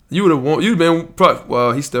helped. You would have won. You'd been probably.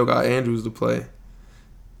 Well, he still got Andrews to play.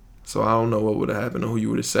 So I don't know what would have happened or who you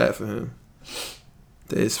would have sat for him.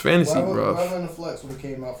 It's fantasy rough. Whoever in the flex would have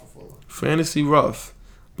came out for Fuller. Fantasy rough,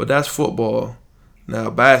 but that's football. Now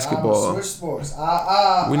basketball. Switch sports.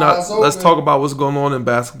 Let's talk about what's going on in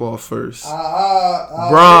basketball first.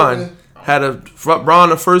 Bron Bron,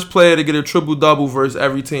 the first player to get a triple double versus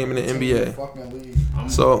every team in the NBA.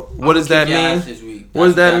 So what does that mean? This week. What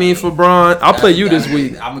does that mean for Bron? I'll play you this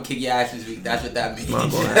week. I'm gonna kick your ass this week. That's what that means. It's not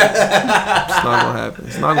gonna happen.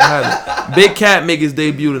 It's not gonna happen. Big Cat make his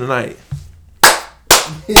debut tonight.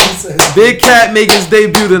 Big Cat make his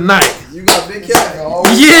debut tonight. You got Big Cat.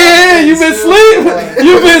 Yeah, you been sleep.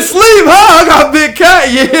 You been sleep, huh? I got Big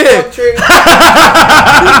Cat. Yeah.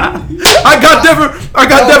 I got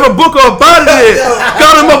Devin Booker up out of there.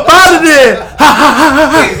 Got him up out of there.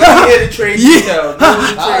 Let me hear the trade detail.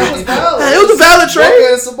 It was a valid trade.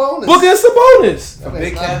 Booker and Sabonis.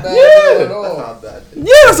 Big Cat.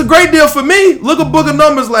 Yeah, that's a great deal for me. Look at Booker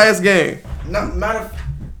numbers last game. I'm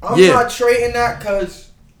not trading that because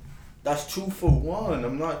that's 2-for-1.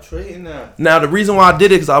 I'm not trading that. Now the reason why I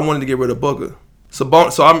did it because I wanted to get rid of Booker. It's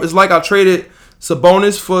like I traded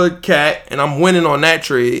Sabonis for Cat, and I'm winning on that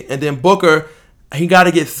trade. And then Booker, he got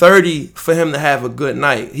to get 30 for him to have a good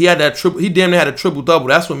night. He had that triple. He damn near had a triple double.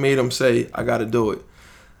 That's what made him say, "I got to do it."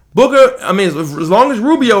 Booker, I mean, as long as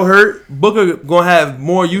Rubio hurt, Booker gonna have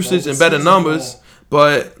more usage and better numbers.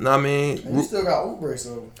 But I mean, and you still got Oubre,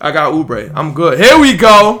 so I got Oubre. I'm good. Here we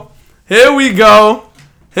go.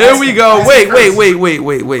 Wait.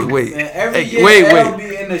 And every year, L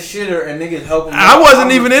be in the shitter and niggas help him. I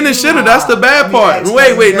wasn't even in the shitter. That's the bad part.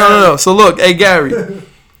 Wait. No. So look, hey Gary,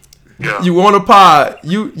 you want a pod?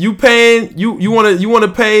 You paying? You want to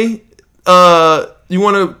pay? You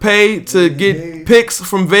want to pay to get picks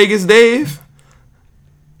from Vegas Dave?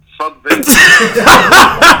 Fuck Vegas. I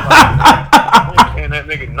ain't paying that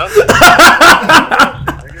nigga nothing.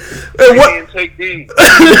 Hey, what? Take these. It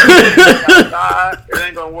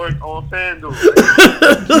ain't gonna work on Fanduel.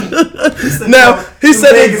 Now he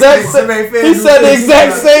said the exact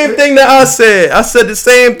same thing that I said. I said the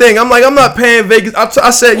same thing. I'm like, I'm not paying Vegas. I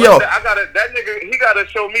said, yo, that nigga. He gotta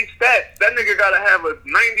show me stats. That nigga gotta have a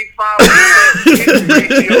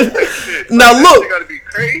 95%. Now look, that gotta be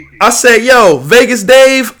crazy. I said, yo, Vegas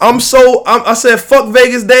Dave. I said, fuck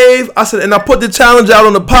Vegas Dave. I said, and I put the challenge out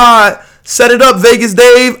on the pod. Set it up, Vegas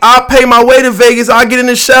Dave. I'll pay my way to Vegas. I'll get in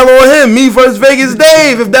the shell on him. Me versus Vegas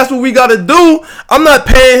Dave. If that's what we gotta do, I'm not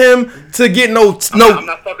paying him to get no. I'm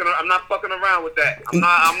not fucking around with that. I'm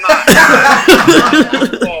not.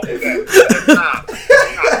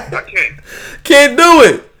 I can't do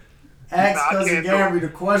it. Ask Cousin Gary the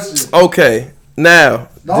question. Okay, now.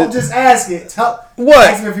 Don't just ask it. What?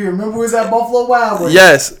 Ask him if he remember was at Buffalo Wild Wings.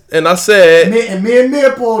 Yes, and I said. Me and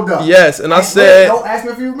Mir pulled up. Yes, and I said. Don't ask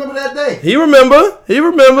me if he remember that day. He remember. I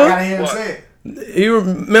gotta hear him say it. He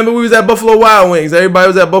remember we was at Buffalo Wild Wings. Everybody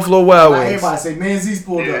was at Buffalo Wild Wings. Everybody say, man, Z's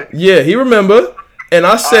pulled up. Yeah, he remember. And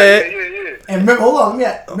I said. And remember, hold on,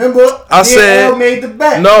 remember. I said. L made the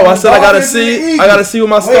bet. No, I said I gotta see what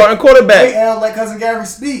my starting quarterback. Wait, L, let Cousin Gary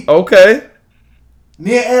speak. Okay.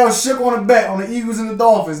 Me and L shook on a bet on the Eagles and the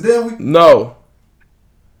Dolphins, didn't we? No.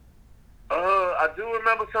 I do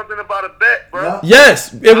remember something about a bet, bro. Yeah.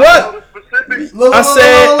 Yes, it was. I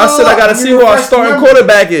said I gotta see who our starting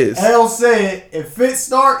quarterback is. L said if Fitz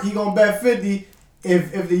start, he gonna bet 50.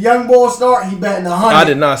 If the young boy start, he betting 100. I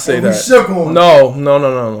did not say that. We shook on him. No.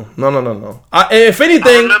 If anything,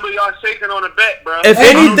 I remember y'all shaking on a bet, bro. If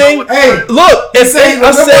anything, look.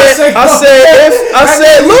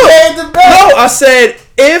 I said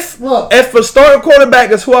if a starting quarterback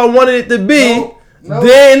is who I wanted it to be,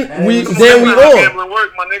 then we on.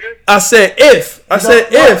 Work, my nigga. I said if.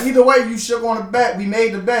 Either way, you shook on a bet. We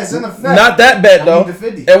made the bet. It's in effect. Not that bet though.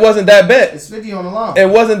 It wasn't that bet. It's 50 on the line. It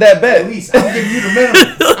wasn't that bet. At least I'm giving you the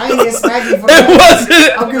minimum. I ain't even smacking for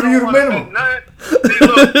that. I'm giving you the minimum. See,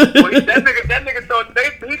 look, that nigga thought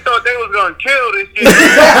they was gonna kill this shit.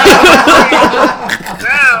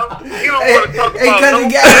 Now you don't want to talk about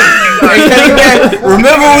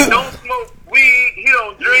remember don't smoke weed. He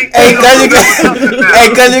don't drink. Hey,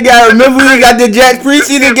 cause you got remember we got the Jets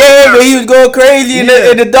preseason game where he was going crazy in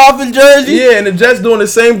the Dolphin jersey. Yeah, and the Jets doing the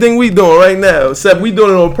same thing we doing right now, except we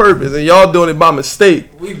doing it on purpose, and y'all doing it by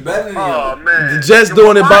mistake. We better than y'all. Man, the Jets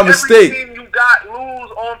doing it by mistake. Every team you got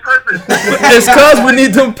lose on purpose. It's cause we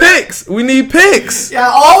need them picks. We need picks.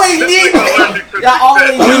 Y'all always need picks.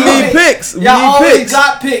 We need picks. Y'all always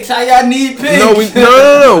got picks. How y'all need picks?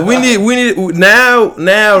 No. We need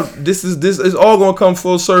now. This is all gonna come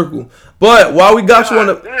full circle. But while we got you on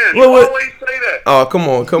the, you always say that. Oh, come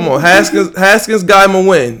on. Haskins got him a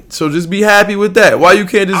win. So just be happy with that. Why you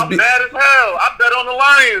can't just I'm mad as hell. I bet on the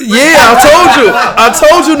Lions. Yeah, I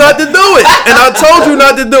told you not to do it, and I told you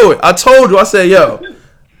not to do it. I told you. I said, yo,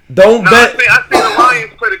 don't bet. I seen the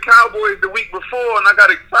Lions play the Cowboys the week before, and I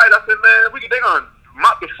got excited. I said, man, they gonna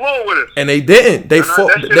mop the floor with us. And they didn't. They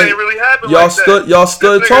fought. That shit ain't really happened. Y'all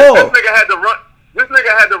stood tall. This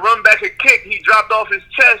nigga had to run back a kick. He dropped off his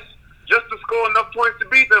chest just to score enough points to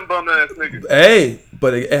beat them. bum ass nigga. Hey,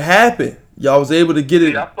 but it happened. Y'all was able to get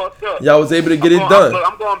it. I fucked up. Y'all was able to get it done.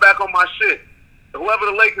 I'm going back on my shit. Whoever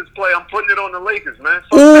the Lakers play, I'm putting it on the Lakers, man.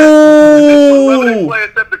 Fuck Ooh. Whoever they play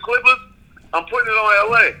except the Clippers, I'm putting it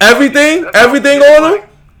on LA. Everything on them.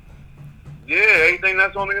 Yeah, anything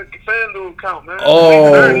that's on the Fanduel account, man.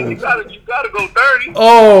 Oh. 30, you gotta go 30.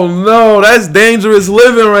 Oh no, that's dangerous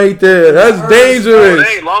living right there. That's dangerous.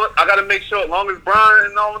 I gotta make sure, as long as Brian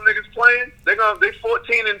and all the niggas playing, they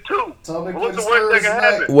 14-2. So What's the worst that can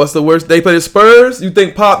happen? What's the worst? They play the Spurs. You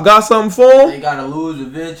think Pop got something for them? They gotta lose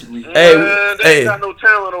eventually. Hey, they ain't got no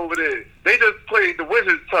talent over there. They just played the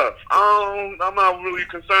Wizards tough. I'm not really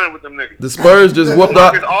concerned with them niggas. The Spurs just whipped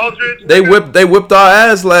our. They whipped our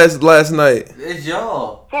ass last night. It's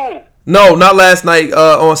y'all. Who? No, not last night.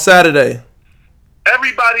 On Saturday.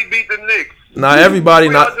 Everybody beat the Knicks. Not everybody.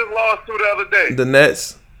 We all just lost to the other day. The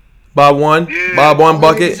Nets. By one. Yeah. By one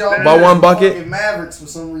bucket. By one bucket. Mavericks for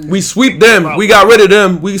some reason. We sweep them. We got rid of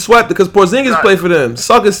them. We swept it because Porzingis played for them.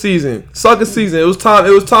 Sucker season. It was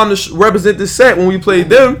time to represent the set when we played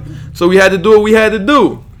them. So we had to do what we had to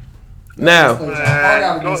do. Now. Go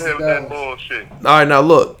ahead with that bullshit. All right, now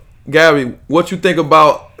look, Gary, what you think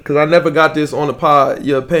about? Because I never got this on the pod.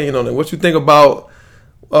 Your opinion on it. What you think about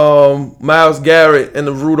Myles Garrett and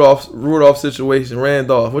the Rudolph situation?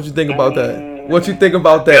 Randolph. What you think about that? What you think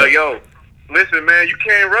about that? Yo, listen, man, you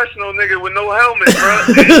can't rush no nigga with no helmet, bro.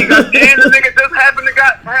 And the nigga just happened to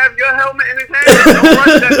have your helmet in his hand. Don't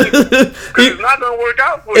rush that nigga. Because it's not going to work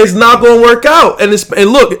out for you. It's not going to work out. And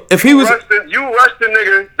look, if he was... You rushed the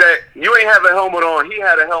nigga that you ain't have a helmet on. He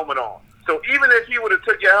had a helmet on. So even if he would have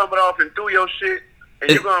took your helmet off and threw your shit,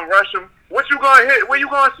 and you're going to rush him, what you going to hit? Where you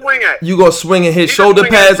going to swing at? You going to swing and hit shoulder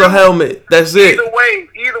pads or helmet. That's it. Either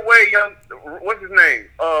way, young... What's his name?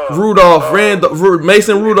 Rudolph,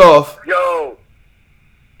 Mason Rudolph. Yo,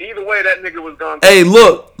 either way, that nigga was gone. Hey,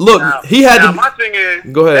 look, now, he had to. My thing is,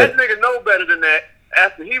 go ahead. That nigga know better than that.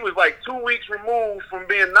 After he was like 2 weeks removed from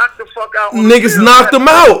being knocked the fuck out. Niggas knocked him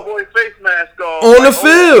out boy face mask on the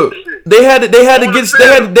field. They had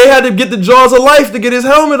to get the jaws of life to get his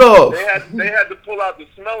helmet off. They had to pull out the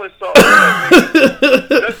smelling salt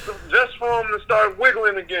just for him to start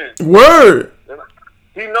wiggling again. Word.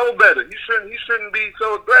 He know better. He shouldn't be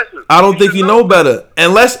so aggressive. I don't think he know better.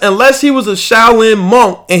 Unless he was a Shaolin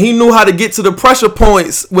monk and he knew how to get to the pressure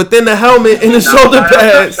points within the helmet and the shoulder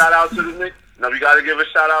pads. Shout out to the nigga. Now we gotta give a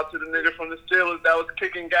shout out to the nigga from the Steelers that was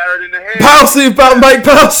kicking Garrett in the head. Mike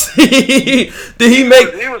Pouncey.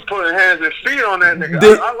 He was putting hands and feet on that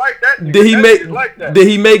nigga. I like that nigga. Did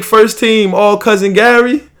he make first team all cousin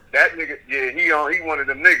Gary? That nigga, yeah, he one of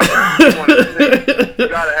them niggas. You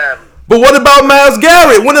gotta have him. But what about Myles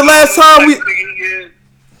Garrett? When the last time we... He is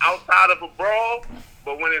outside of a brawl,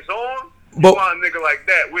 but when it's on, you want a nigga like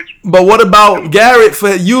that. But what about Garrett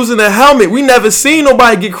for using a helmet? We never seen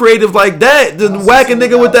nobody get creative like that. Just whack a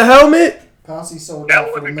nigga with the helmet? That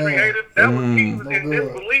wasn't creative. He was in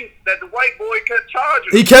disbelief that the white boy kept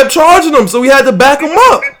charging him. He kept charging him, so we had to back him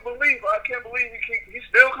up. Disbelief. I can't believe he's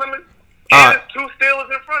still coming. And there's 2 Steelers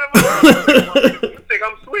in front of him. You think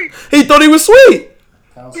I'm sweet? He thought he was sweet.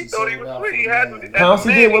 He thought he was sweet. He had to.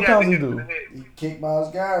 Pouncey did what Pouncey do. He kicked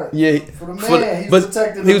Myles Garrett. Yeah, for the man.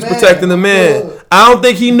 He was protecting the man. I don't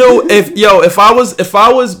think he knew if I was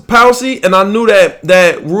Pouncey and I knew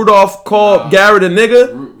that Rudolph called Garrett a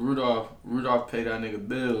nigga. Rudolph paid that nigga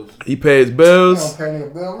bills. He pays bills. He don't pay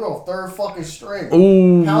nigga bills. We on third fucking string.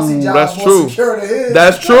 Ooh, that's true.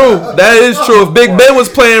 That's true. That is true. If Big Ben was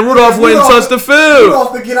playing, Rudolph wouldn't touch the field.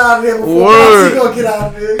 Rudolph to get out of there before Word. gonna get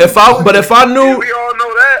out of there. If I knew, we all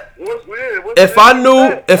know that. If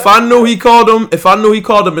I knew he called him a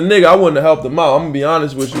nigga, I wouldn't have helped him out. I'm gonna be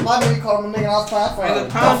honest with you. If I knew he called him a nigga, I was playing for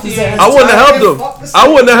him. I wouldn't have helped him. I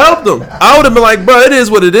wouldn't have helped him. I would have been like, bro, it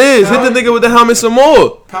is what it is. Hit the nigga with the helmet some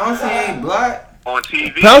more. Pouncey ain't black. On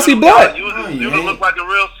TV, Pouncey black. You look like a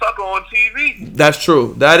real sucker on TV. That's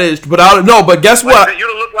true. That is. But But guess what? You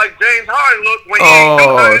look like James Harden look when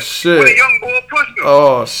when a young boy pushed him.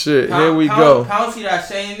 Oh shit! Here we go. Pouncey, that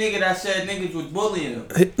same nigga that said niggas was bullying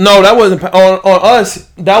him. No, that wasn't on us.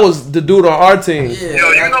 That was the dude on our team. Yeah,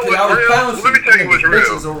 you know what's real? Let me tell you what's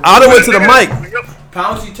real. I done went to the mic.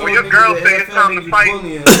 Pouncey told when your girl say it's time to fight,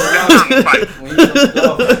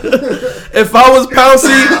 if I was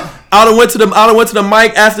Pouncey, I done went to the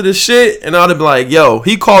mic after the shit, and I'd have been like, "Yo,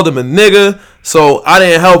 he called him a nigga, so I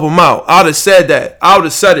didn't help him out." I'd have said that. I would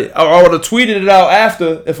have said it. I would have tweeted it out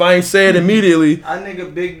after if I ain't say it immediately. That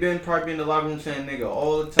nigga Big Ben probably be in the locker room saying nigga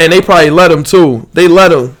all the time. And they probably let him too. They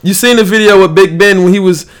let him. You seen the video with Big Ben when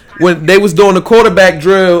they was doing the quarterback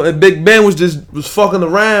drill and Big Ben was fucking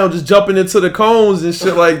around, just jumping into the cones and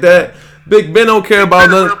shit like that. Big Ben don't care about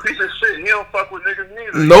nothing. Piece of shit. He don't fuck with niggas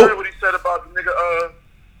neither. Nope. You heard what he said about the nigga,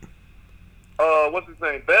 what's his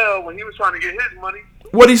name, Bell, when he was trying to get his money.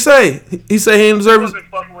 What'd he say? He said he didn't deserve his... He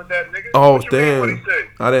wasn't fucking with that nigga. Oh, What you mean, damn. what he said?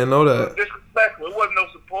 I didn't know that. Disrespectful. It wasn't no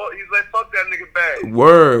support. He's like, fuck that nigga bad.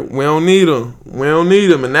 Word. We don't need him. We don't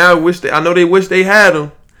need him. And now I know they wish they had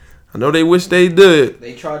him. I know they wish they did.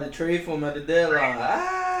 They tried to trade for him at the deadline.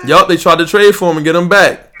 Yup, they tried to trade for him and get him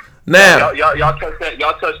back. Now, Y'all touched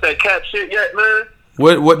that cap shit yet, man?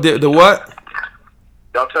 what the what?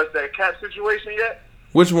 Y'all touched that cap situation yet?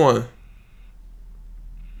 Which one?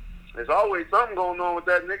 There's always something going on with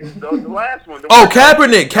that nigga. The last one. Oh,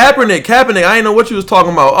 Kaepernick. I didn't know what you was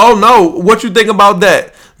talking about. Oh no, what you think about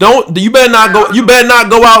that? You better not go. You better not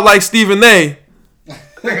go out like Stephen A. Nigga,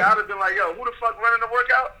 I'd have been like, yo, who the fuck running the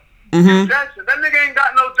workout? Mm-hmm. Jackson. That nigga ain't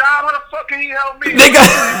got no job. How the fuck can he help me? They got.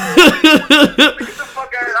 Get the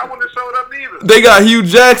fuck out. I wouldn't have showed up neither. They got Hugh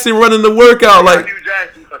Jackson running the workout like. Hugh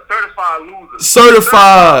Jackson, a certified loser.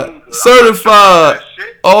 Certified.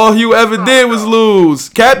 All Hugh ever did was lose.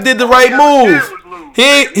 Cap did the right move. He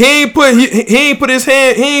ain't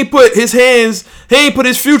put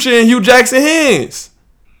his future in Hugh Jackson's hands.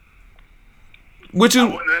 Which is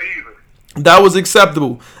that was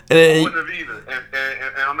acceptable. And I wouldn't have either.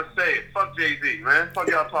 And I'm gonna say it. Fuck Jay-Z, man. Fuck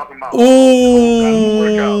y'all talking about.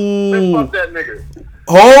 Ooh. Man, fuck that nigga.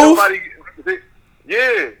 Hov?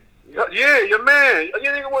 Yeah, your man. You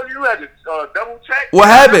nigga, what you had to double check? What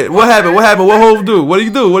happened? What Hov do? What do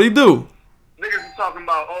you do? Niggas is talking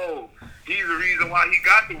about, he's the reason why he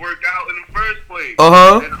got to work out in the first place. Uh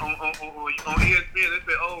huh. And on ESPN, they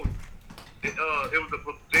said, it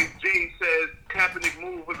was Jay says Kaepernick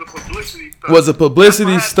move was a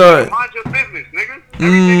publicity stunt. Mind your business, nigga.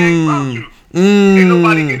 Everything ain't about you. Ain't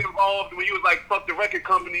nobody get involved when you was like, fuck the record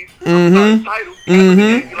companies. I'm titles.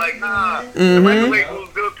 Be like, nah. The record labels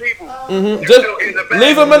good people. Just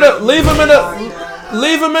leave him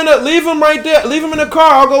right there. Leave him in the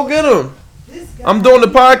car. I'll go get him. I'm doing the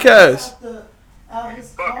podcast. Out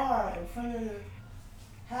his car in front of the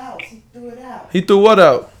house. He threw it out. He threw what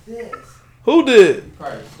out? This. Who did?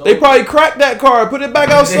 They probably cracked that car. Put it back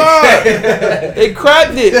outside. They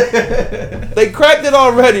cracked it. They cracked it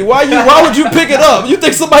already. Why would you pick it up? You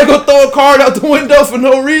think somebody gonna throw a card out the window for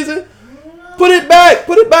no reason? Put it back.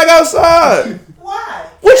 Put it back outside. Why?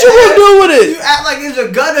 What you gonna do with it? You act like it's a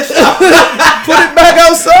gun or something. Put it back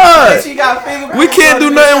outside. She got fingerprints. We can't do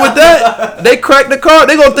nothing with that. They cracked the car.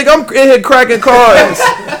 They gonna think I'm in here cracking cars.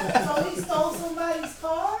 So he stole somebody's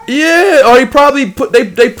car? Yeah, or he probably put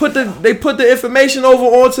the information over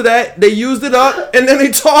onto that. They used it up and then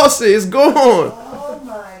they toss it. It's gone. Oh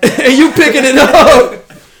my God. And you picking it up.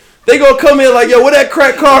 They gonna come in like, yo, where that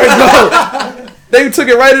crack car go? They took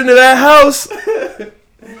it right into that house. They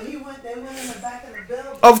went in the back of the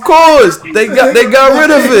building. Of course, they got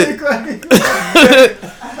rid of it. I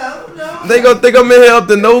don't know. They gonna think I'm in here up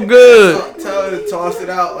to no good. Tell her to toss it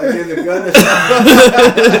out like in the gun or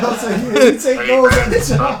something. You take those at the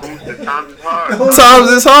job. Times is hard. Times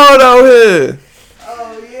is hard out here.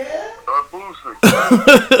 Oh yeah. Start boosting.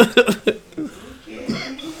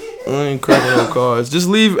 I ain't cracking no cars. Just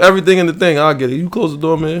leave everything in the thing. I'll get it. You close the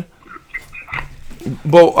door, man.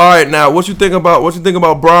 But all right, now what you think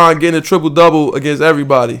about Bron getting a triple double against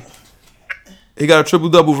everybody? He got a triple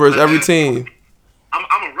double versus every team. I'm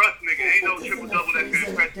a Russ nigga. Ain't no triple double that's gonna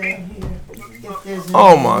impress me.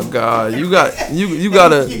 Oh my God, you gotta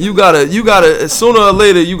sooner or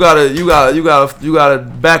later you gotta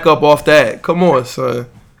back up off that. Come on, son.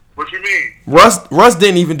 What you mean? Russ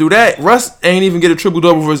didn't even do that. Russ ain't even get a triple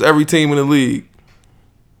double versus every team in the league.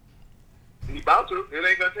 He about to. It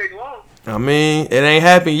ain't gonna take long. I mean, it ain't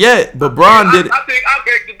happened yet, but Bron did it. I think I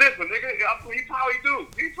beg to differ, nigga. He probably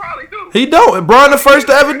do. He don't. Bron the first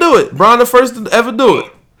to ever do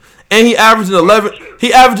it. And he averaging 11.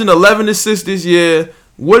 He averaging 11 assists this year.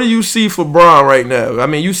 What do you see for Bron right now? I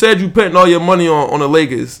mean, you said you putting all your money on the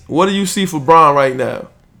Lakers. What do you see for Bron right now?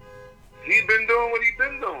 He been doing what he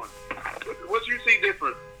been doing. What you see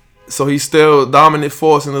different? So he's still dominant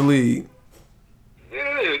force in the league. Yeah,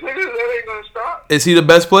 nigga, that ain't gonna stop. Is he the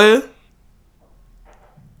best player?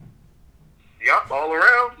 Yup, all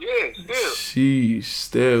around. Yeah, still. Sheesh,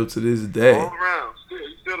 still to this day. All around,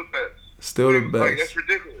 he's still the best. Still the Like, best. that's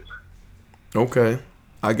ridiculous. Okay,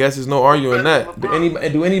 I guess there's no arguing that. Do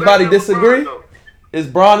anybody disagree? Is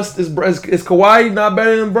Kawhi not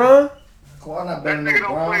better than Bron? Kawhi not That better than nigga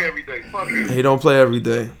don't LeBron. play every day. Fuck him. He don't play every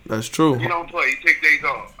day. That's true. He don't play. He take days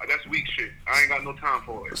off. That's weak shit. I ain't got no time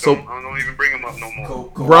for it. So- I don't even bring him up no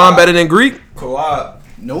more. Bron better than Greek? Kawhi.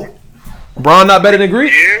 Nope. Bron not better than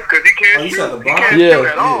Greek? Yeah, because he can't you shoot. said He LeBron? can't Yeah. shoot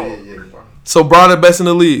at all. Yeah. So Bron the best in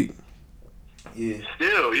the league. Yeah.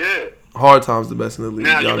 Still, yeah. Hard time's the best in the league.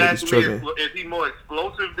 Now, Y'all you niggas ask me, tripping. is he more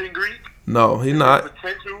explosive than Greek? No, he not.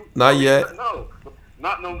 Potential? Not yet. No,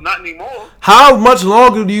 not anymore. How much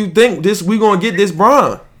longer do you think we gonna get this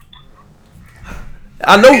Bron?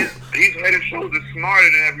 I know He's head and shoulders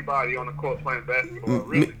smarter than everybody on the court playing basketball.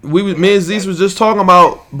 Really. me and Zeus was just talking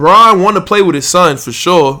about Bron wanted to play with his son for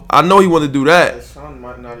sure. I know he wanted to do that. His son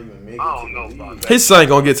might not even make it. I don't know about that. His son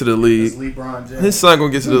gonna get to the league. LeBron James. His son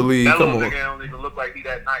gonna get to the league. That Come little on. nigga don't even look like he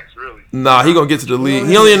that nice, really. Nah, he gonna get to the league.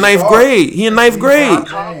 He only in ninth grade. He in ninth grade.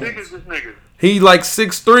 How big is this nigga? He like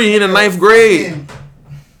 6'3". He in the ninth grade.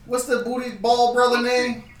 What's the booty ball brother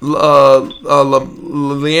name?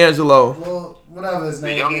 Leangelo. Well, whatever his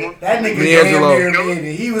name young is. one? That nigga Leangelo. damn near made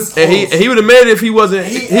it. He was close. And he would have made it if he wasn't.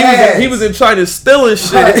 He was in China stealing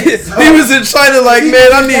shit. He was in China like, man,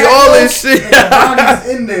 I need all this shit. Bronny's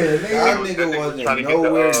in there. That nigga wasn't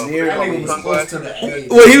nowhere near That nigga me. was close to the edge.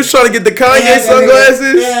 Well, he was trying to get the Kanye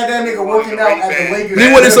sunglasses. Yeah, that nigga working out at the Lakers.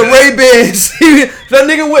 He wanted some Ray-Bans. That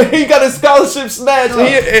nigga he got his scholarship snatched,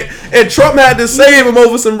 and Trump had to save him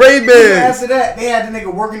over some Ray-Bans. After that, they had the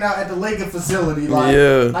nigga working out at the Laker facility, like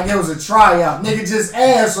Yeah. it was a tryout. Nigga just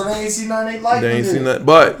asked, so they ain't see nothing they like. They ain't seen that.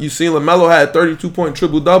 But you seen LaMelo had 32-point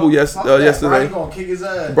triple-double yesterday. Bronny gonna kick his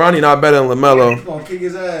ass. Bronny not better than He LaMelo. gonna kick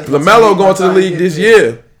his ass. LaMelo going to the league this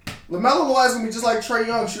year. LaMelo Law's gonna be just like Trae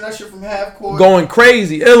Young, shoot that shit from half court. Going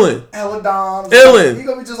crazy, illin'. Hella dimes. Illin'. He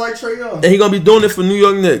gonna be just like Trae Young. And he gonna be doing it for New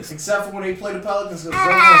York Knicks. Except for when they play the Pelicans, because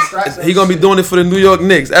they're gonna strap that He gonna be shit. doing it for the New York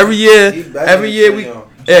Knicks every year. He better Every than year Trae we. Young.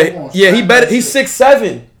 Yeah, he better. He's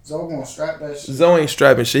 6'7". Zoe gonna strap that shit. Zoe ain't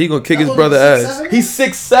strapping shit. He gonna kick his That brother wasn't ass. 6'7"? He's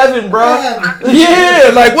 6'7", bro. Yeah.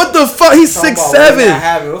 Yeah, like what the fuck? He's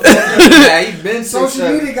 6'7". He been Social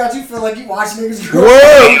 6'7". media got you feel like you watch niggas grow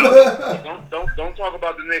Word. up. Don't talk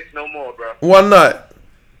about the Knicks no more, bro. Why not?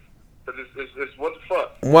 It's what the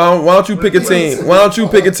fuck. Why don't you pick a team? Why don't you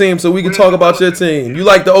pick a team so we can talk about your team? You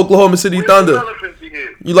like the Oklahoma City Thunder.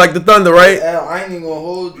 You like the Thunder, right? Al, I ain't even gonna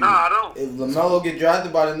hold you. Nah, I don't. If LaMelo get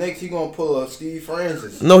drafted by the Knicks, he gonna pull a Steve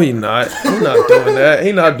Francis. No, he not. He not doing that.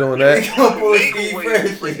 He not doing He that. gonna pull a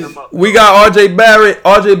Steve Francis. We got RJ Barrett.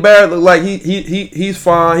 RJ Barrett look like he's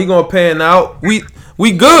fine. He gonna pan out. We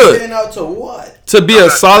good Pan out to what? to be a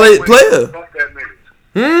solid player. Fuck that nigga.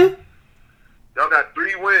 Hmm. Y'all got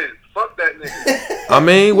 3 wins. Fuck that nigga. I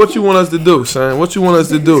mean, what you want us to do, son? What you want us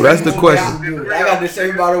to do? That's the question. I got the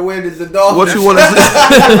same amount of win as the Dolphins. What you want us to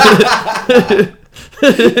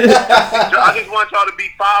I just want y'all to be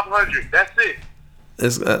 500. That's it.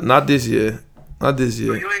 It's not this year. Not this So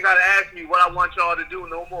year. you ain't gotta ask me what I want y'all to do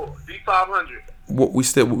no more. Be 500.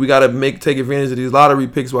 We gotta take advantage of these lottery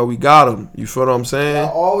picks while we got them. You feel what I'm I saying?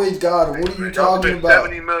 always got him. What are you Y'all talking spent about?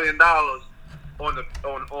 $70 million on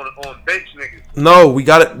bench niggas. No, we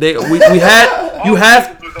got it. We had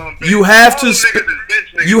you have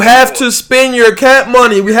to spend your cap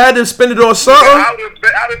money. We had to spend it on something. I would have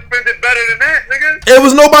spent it better than that, nigga. It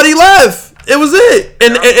was nobody left. It was it,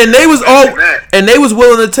 and they was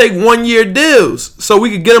willing to take 1-year deals so we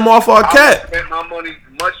could get them off our I cap. spent my money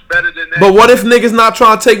much better than that. But what if niggas not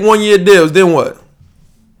trying to take 1-year deals? Then what?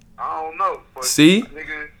 I don't know. But See?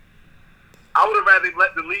 nigga, I would have rather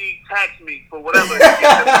let the league tax me for whatever.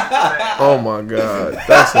 Oh my god,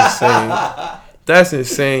 that's insane. That's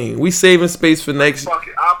insane. We saving space for next. Fuck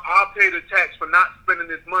it. I'll pay the tax for not spending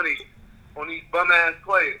this money on these bum ass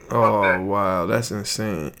players. Fuck Oh that. wow, that's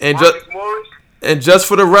insane. And Marcus Morris, just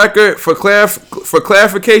for the record, for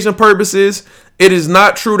clarification purposes, it is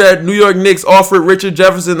not true that New York Knicks offered Richard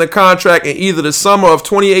Jefferson the contract in either the summer of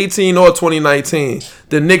 2018 or 2019.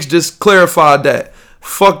 The Knicks just clarified that.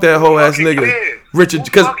 Fuck that whole ass nigga. cares? Richard, Who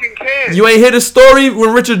because fucking cares? you ain't hear the story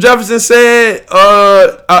when Richard Jefferson said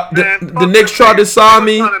the Knicks tried to sign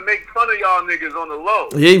me. Trying to make fun of y'all niggas on the low.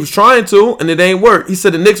 Yeah, he was trying to, and it ain't work. He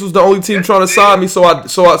said the Knicks was the only team trying to sign me, so I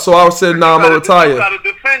said, nah, I'm gonna You retire. gotta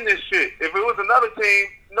defend this shit. If it was another team,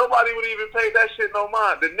 nobody would even pay that shit no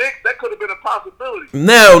mind. The Knicks, that could have been a possibility.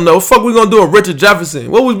 No, fuck we gonna do with Richard Jefferson?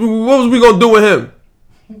 What was we gonna do with him?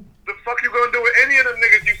 The fuck you gonna do with any of them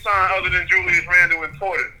niggas you signed other than Julius Randle and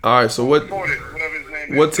Porter? All right, so what? Porter, whatever his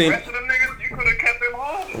name What is. team- The rest of them niggas, you could have kept them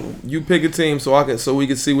home. You pick a team so we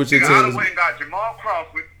can see what your Nigga, I team done is. went and got Jamal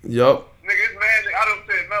Crawford. Yup. Nigga, it's mad. I done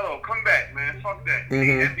said, Melo, come back, man. Fuck that. We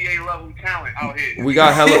need NBA level talent out here. We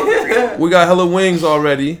got hella wings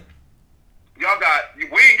already. Y'all got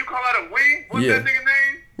wing. You call that a wing? What's Yeah. that nigga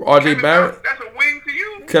name? RJ Kevin Barrett. Knox, that's a wing to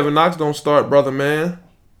you? Kevin Knox don't start, brother man.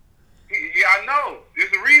 Yeah, I know.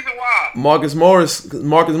 There's a reason why. Marcus Morris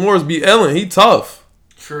be Ellen. He tough.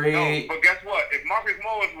 Trade. No, but guess what? If Marcus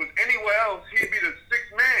Morris was anywhere else, he'd be the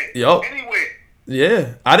 6th man. Yup. Anywhere.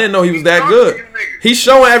 Yeah, I didn't know he was that good. He's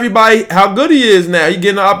showing everybody how good he is now. He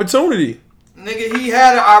getting an opportunity. Nigga, he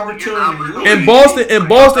had an opportunity. In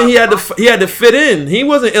Boston, he had to fit in. He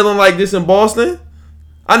wasn't illing like this in Boston.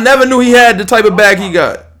 I never knew he had the type of bag he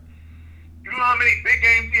got. You know how many big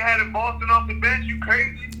games he had in Boston off the bench? You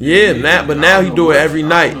crazy? Yeah, but now he do it every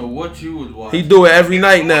night. I don't know what you was watching. He do it every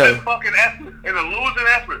night now. Fucking effort, in a losing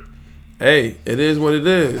effort. Hey, it is what it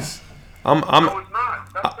is. No, it's not.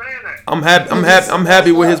 Stop saying that. I'm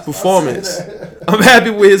happy with his performance. I'm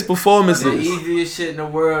happy with his performances. The easiest shit in the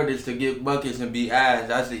world is to get buckets and be ass.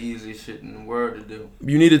 That's the easiest shit in the world to do.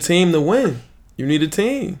 You need a team to win. You need a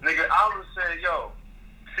team. Nigga, I was saying, yo,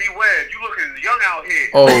 see where you looking young out here.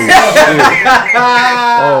 Oh shit.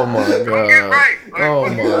 Oh my Don't get god. right. Like, Oh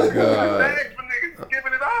what my you god. saying for niggas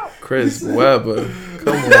giving it out? Chris Webber.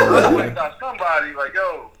 Come on, I man. got somebody like,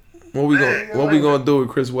 yo. What we gonna do with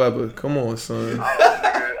Chris Webber? Come on, son.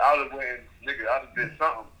 I would have went, nigga. I would have did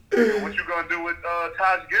something. Nigga, what you gonna do with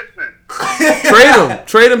Taj Gibson?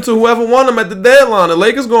 Trade him to whoever won him at the deadline. The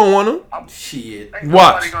Lakers gonna want him. Shit. Ain't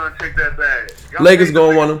Watch. nobody gonna take that bag. Y'all Lakers paid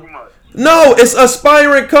gonna the want nigga him. too much. No, it's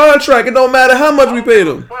aspiring contract. It don't matter how much we paid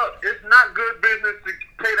him. Fuck, it's not good business to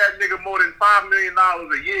pay that nigga more than $5 million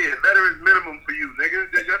a year. Veterans minimum for you,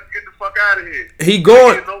 nigga. Just get the fuck out of here. He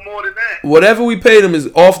going. No more than that. Whatever we paid him is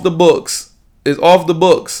off the books. It's off the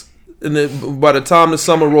books. And then by the time the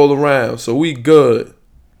summer roll around, so we good.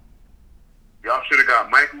 Y'all should have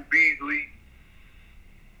got Michael Beasley.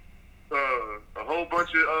 A whole bunch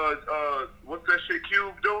of what's that shit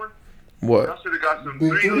Cube doing? What? Y'all should have got some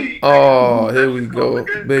 3 league. Oh, niggas. here we go.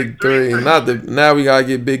 Big three. Now we gotta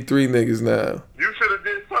get big three niggas now. You should have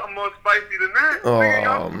did something more spicy than that.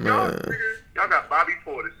 Oh, nigga, man. Y'all got Bobby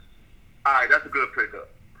Portis. Alright, that's a good pickup.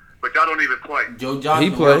 But y'all don't even play. Joe Johnson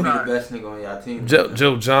He play. wouldn't be the best nigga on y'all team.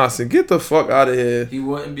 Joe Johnson, get the fuck out of here. He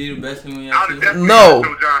wouldn't be the best nigga on I y'all would team. definitely No. got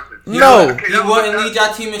Joe Johnson. No. Okay, He y'all wouldn't got- lead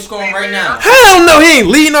y'all team in scoring right now. Hell no, he ain't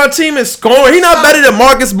leading our team in scoring. He not better than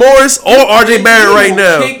Marcus Morris or RJ Barrett right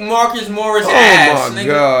now. Kick Marcus Morris Oh ass, my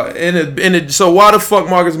nigga. god! So why the fuck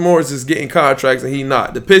Marcus Morris is getting contracts and he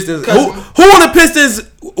not? The Pistons. Who on the Pistons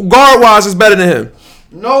guard wise is better than him?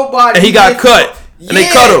 Nobody. And he got cut. And they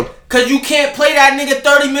cut him. Cause you can't play that nigga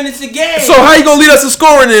 30 minutes a game. So how you gonna lead us in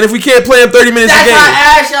scoring then if we can't play him 30 minutes That's a game?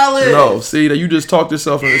 how ass y'all is. No, see that you just talked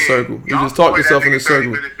yourself in a circle. You Y'all just talked play that yourself in a nigga 30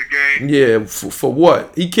 circle. minutes a game. Yeah, for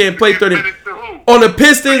what? He can't play 30 Give minutes to who? on the You're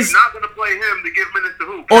Pistons. not gonna play him to give minutes to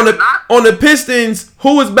who? On Kevin Knox? the Pistons,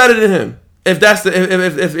 who is better than him? If that's the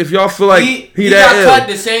if y'all feel like he that got ill. cut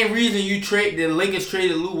the same reason the Lakers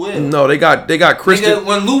traded Lou Will. No, they got Christian. Nigga,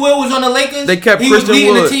 when Lou Will was on the Lakers, They kept he Christian was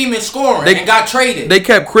leading Wood. the team in scoring They- and got traded. They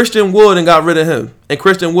kept Christian Wood and got rid of him, and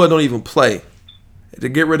Christian Wood don't even play to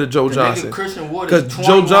get rid of Joe The Johnson. nigga Christian Wood Because is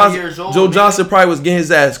 21 years old. Joe nigga. Johnson probably was getting his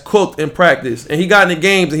ass cooked in practice, and he got in the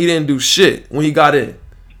games and he didn't do shit when he got in.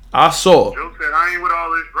 I saw. Joe said, I ain't with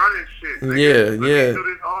all this running shit. Nigga. Yeah, Let me yeah. do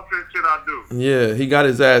this offense shit I do. Yeah, he got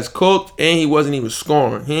his ass cooked, and he wasn't even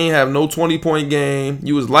scoring. He ain't have no 20-point game.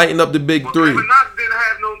 You was lighting up the big Well, three, Kevin Knox didn't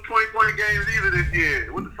have no 20-point games either this year.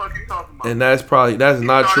 What the fuck you talking about? and that's not He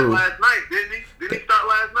started true. last night, didn't he? Didn't he start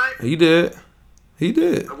last night? He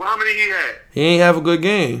did. Well, how many he had? He ain't have a good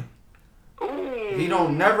game. Ooh. He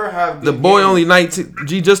don't never have. The good boy games. only 19.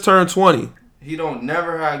 He just turned 20. He don't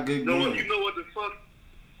never have good You know games. what the fuck?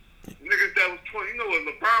 Niggas that was 20. You know what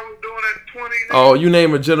LeBron was doing at 20? Nigga? Oh, you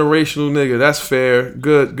name a generational nigga. That's fair.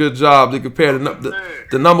 Good job to compare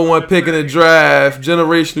the number one pick in the draft,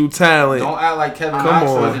 generational talent. Don't act like Kevin Come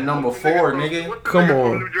Knox on. was the number 4, nigga. What's the Come nigga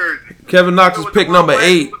on. from New Jersey? Kevin Knox was You know pick what number DeJuan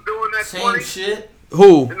 8. Wagner was doing at Same 20 shit.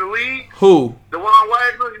 Who? in the league? Who? DeJuan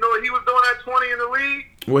Wagner, you know what he was doing at 20 in the league?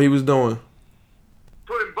 What he was doing?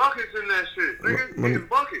 Putting buckets in that shit, nigga. Let me- Getting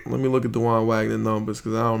buckets. Let me look at DeJuan Wagner numbers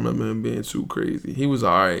because I don't remember him being too crazy. He was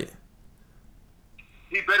alright.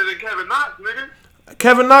 He better than Kevin Knox, nigga.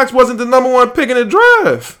 Kevin Knox wasn't the number one pick in the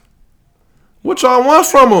draft. What y'all want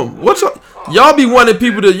from him? Y'all be wanting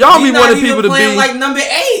people to? Y'all He's be not wanting even people to playing be like number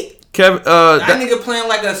 8. Kevin. That nigga playing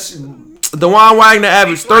like a. DeJuan Wagner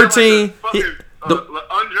averaged 13. Fucking,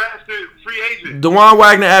 undrafted free agent. DeJuan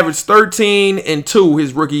Wagner averaged 13 and 2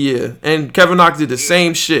 his rookie year, and Kevin Knox did the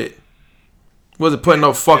same shit. Wasn't putting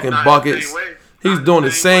no fucking Not the buckets. same way. He's Not doing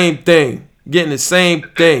the same thing, getting the same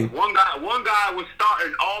thing. One guy was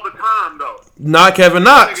starting all the time though. Not Kevin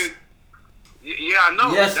Knox. Nigga, yeah, I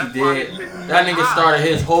know. Yes, That's he why did. his shit was That nigga high. started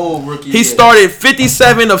his whole rookie He year. started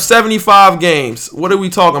 57 of 75 games. What are we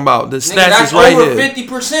talking about? The Nigga, stats that's is right over here. 50%.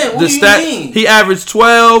 What The do you stat mean? he averaged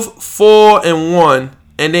 12, 4, and 1,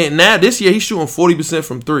 and then now this year he's shooting 40%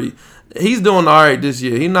 from 3. He's doing all right this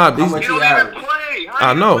year. He not. How He's, much He don't he even average? play.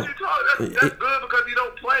 I know. What you talking? That's good because he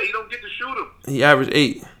don't play. He don't get to shoot him. He averaged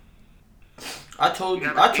 8. I told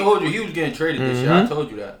you he was getting traded this year. I told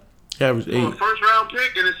you that. He averaged 8. A first round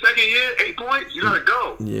pick in his second year, 8 points. You gotta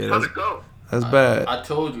go. Yeah, gotta go. That's bad. I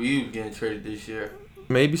told you he was getting traded this year.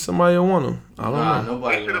 Maybe somebody will want him. I don't know.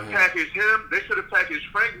 Nobody. They should have packaged him. They should have packaged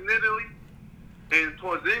Frank Nittoli and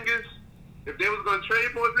Porzingis. If they was gonna trade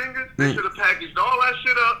Porzingis, they should have packaged all that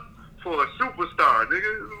shit up for a superstar,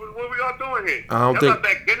 nigga. What we all doing here? I don't Y'all think. got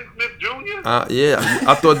back Dennis Smith Jr. Yeah,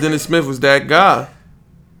 I thought Dennis Smith was that guy.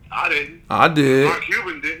 I didn't. I did. Mark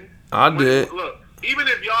Cuban didn't. I did. Look, even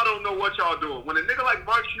if y'all don't know what y'all doing, when a nigga like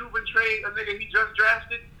Mark Cuban trade a nigga he just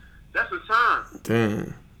drafted, that's a sign.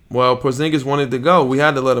 Damn. Well, Porzingis wanted to go. We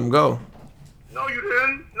had to let him go. No, you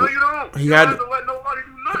didn't. No, you don't. He you had don't have to let nobody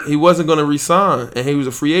do nothing. He wasn't going to resign, and he was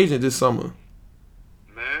a free agent this summer.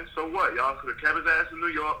 Man, so what? Y'all could have kept his ass in New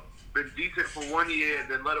York, been decent for 1 year,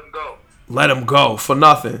 and then let him go. Let him go for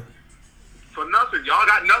nothing. For nothing. Y'all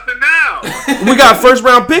got nothing now. We got first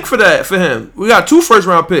round pick for him. We got 2 first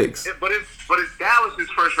round picks. But it's Dallas's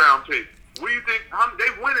first round pick. What do you think? They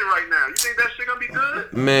winning right now. You think that shit gonna be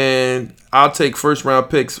good? Man, I'll take first round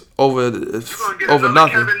picks over You gonna get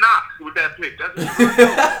nothing. Kevin Knox with that pick. That's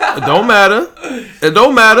what It don't matter. It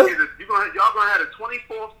don't matter. y'all gonna have a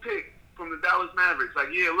 24th pick from the Dallas Mavericks. Like,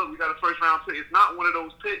 yeah, look, we got a first round pick. It's not one of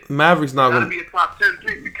those picks. Mavericks not Gotta gonna be a top 10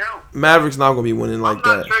 pick to count. Mavericks not gonna be winning like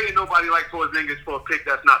I'm not that. trading nobody like Porzingis for a pick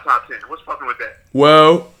that's not top 10. What's fucking with that?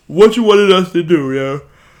 Well, what you wanted us to do, yeah?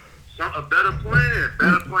 A better plan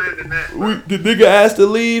than that. The nigga asked to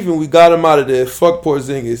leave and we got him out of there. Fuck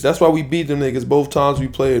Porzingis. That's why we beat them niggas both times we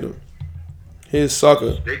played them. He's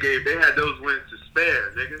sucker. They had those wins to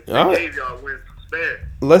spare, nigga. They gave y'all wins to spare.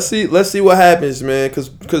 Let's see what happens, man. Cause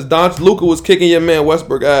Luka was kicking your man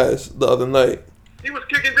Westbrook ass the other night. He was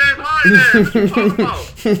kicking James Harden ass. What you talking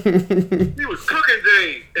about? He was cooking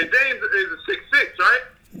James. And James is a 6'6", right?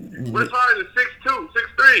 West Harden is 6'2",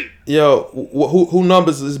 6'3". Yo, who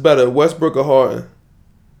numbers is better, Westbrook or Harden?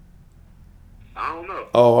 I don't know.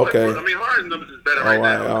 Oh, okay. Westbrook, I mean, Harden's numbers is better All right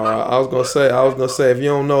right. now. I was gonna say, if you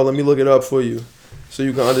don't know, let me look it up for you, so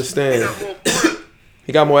you can understand.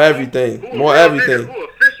 He got more everything, more everything. Who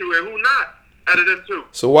official and who not out of them two?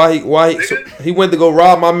 So why he went to go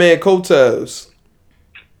rob my man coattails?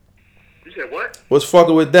 You said what? What's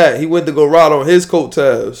fucking with that? He went to go ride on his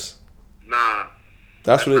coattails. Nah.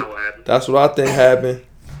 That's what happened. That's what I think happened.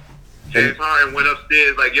 James Harden went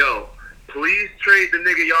upstairs like, yo, please trade the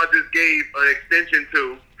nigga y'all just gave an extension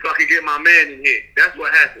to so I can get my man in here. That's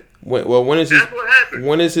what happened. When is That's what happened.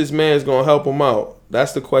 When is his man's gonna help him out?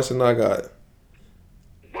 That's the question I got.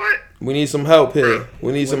 What? We need some help here.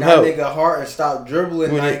 We need some help. That nigga Harden stopped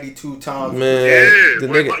dribbling 92 times. Man, the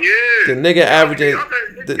nigga averaging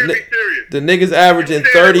the nigga's averaging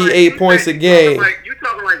 38 points a game. You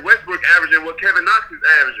talking like Westbrook averaging what Kevin Knox is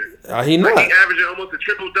averaging? He not. Like he averaging almost a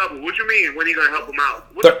triple double. What you mean? When he gonna help him out?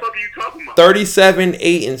 What the fuck are you talking about? 37,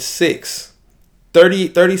 8, and 6.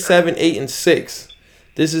 37, 8, and 6.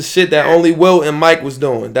 This is shit that only Will and Mike was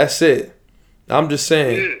doing. That's it. I'm just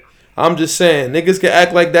saying. Niggas can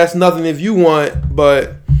act like that's nothing if you want,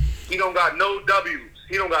 but he don't got no W's.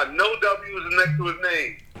 He don't got no W's next to his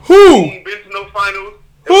name. Who? He ain't been to no finals.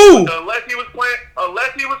 Who? Unless he was playing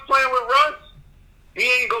with Russ, he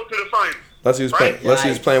ain't go to the finals. Unless he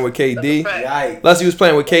was playing with KD. Yikes. Unless he was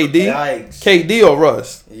playing with KD. Yikes. KD or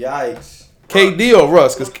Russ. Yikes. KD or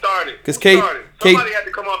Russ. Who started? Somebody had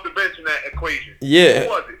to come off the bench in that equation. Yeah. Who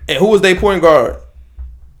was it? And who was their point guard?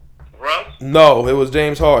 Russ? No, it was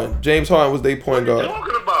James Harden. James Harden was their point guard. What are you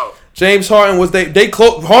talking about? James Harden was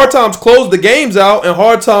Hard Times closed the games out, and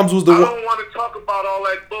Hard Times was the one. I don't want to talk about all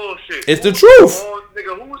that bullshit. It's the truth.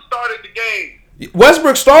 Nigga, who started the game?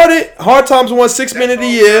 Westbrook started. Hard Times won 6 men of the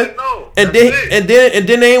year, and then they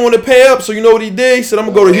didn't want to pay up. So you know what he did? He said, "I'm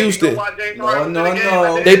gonna go to Houston."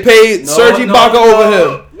 No. They paid Serge Ibaka over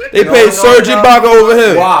him. They paid Serge Ibaka over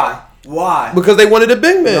him. Why? Because they wanted a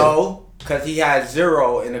big man. No. Because he had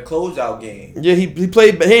 0 in the closeout game. Yeah, he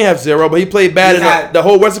played. He didn't have 0, but he played bad in the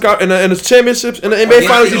whole Western Conference in the championships in the NBA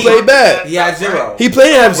Finals. He played bad. He had 0. He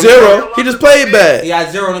didn't have 0. He just played bad. He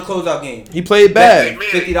had 0 in the closeout game. He played bad.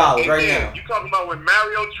 $50 right now. You talking about when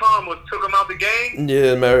Mario Chalmers took him out the game?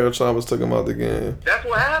 Yeah, Mario Chalmers took him out the game. That's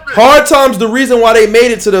what happened. Hard Times, the reason why they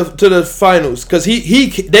made it to the finals, because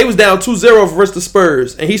they was down 2-0 versus the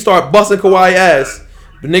Spurs, and he started busting Kawhi ass.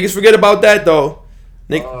 But niggas forget about that though.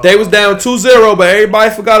 They was down 2-0, but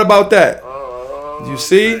everybody forgot about that. You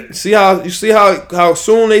see how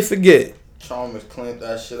soon they forget. Chalmers clamped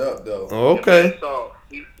that shit up though. Okay.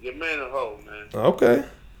 Your man a hoe, man.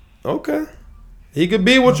 Okay. He could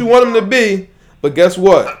be what you want him to be, but guess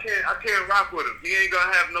what? I can't rock with him. He ain't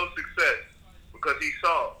gonna have no success because he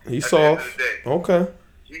saw. He at saw. The end of the day. Okay.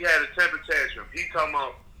 He had a temper tantrum. He talking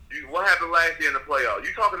about what happened last year in the playoffs.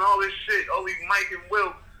 You talking all this shit? Only Mike and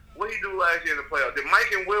Will. What he do last year in the playoffs? Did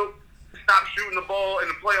Mike and Will stop shooting the ball in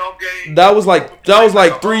the playoff game? That was like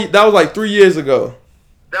 3 years ago.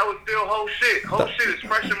 That was still whole shit. Whole shit is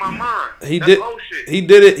fresh in my mind. That's whole shit. He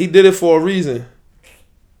did it. He did it for a reason.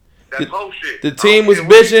 That's whole shit. The team was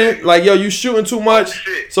bitching like, yo, you shooting too much.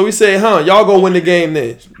 So we said, y'all go win the game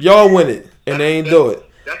then. Y'all win it, and they ain't do it.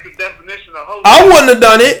 That's the definition of whole. I wouldn't have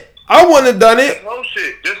done it. That's whole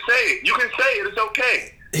shit. Just say it. You can say it. It's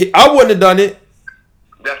okay. I wouldn't have done it.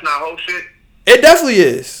 That's not whole shit. It definitely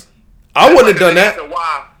is. I wouldn't have done that.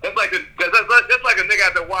 That's like a nigga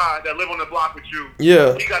at the Y that live on the block with you.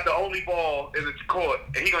 Yeah. He got the only ball in the court,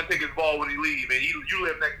 and he gonna take his ball when he leave, and you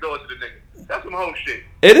live next door to the nigga. That's some whole shit.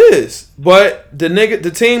 It is, but the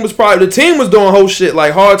team was doing whole shit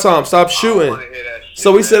like hard time, stop shooting.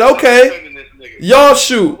 So we said, okay, y'all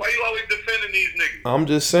shoot. Why you always defending these niggas? I'm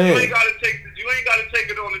just saying. You ain't gotta take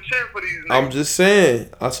it on the chin for these niggas. I'm just saying.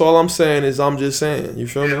 That's all I'm saying is I'm just saying. You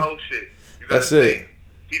feel me? Whole shit. That's it.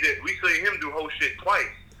 We seen him do whole shit twice.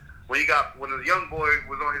 When the young boy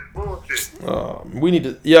was on his bullshit. We need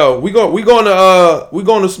to we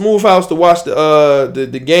going to Smooth House to watch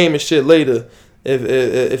the game and shit later.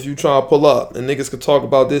 If you try to pull up and niggas could talk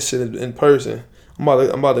about this shit in person. I'm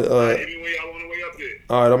about to hit me when y'all on the way up there.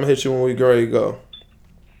 All right, I'm gonna hit you when we ready to go.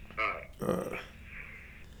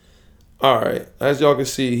 All right. As y'all can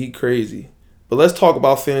see, he crazy. But let's talk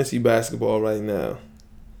about fantasy basketball right now.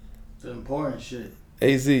 It's important shit.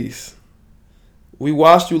 Aziz, we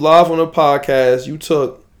watched you live on the podcast. You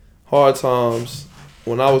took hard times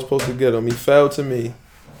when I was supposed to get him. He fell to me,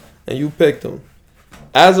 and you picked him.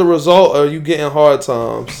 As a result of you getting hard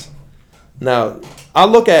times, now, I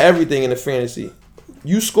look at everything in the fantasy.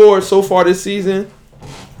 You scored so far this season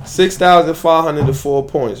 6,504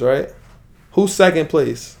 points, right? Who's second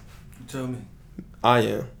place? You tell me. I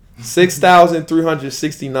am.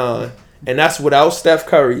 6,369. And that's without Steph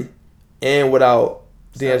Curry and without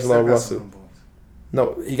D'Angelo Russell.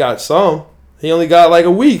 No, he got some. He only got like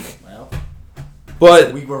a week. Well,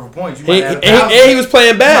 but a week worth of points. And he was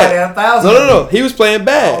playing bad. No. He was playing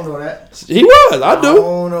bad. I don't know that. He was. I do. I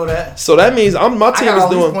don't know that. So that means my team I got is all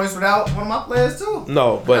doing these points without one of my players too.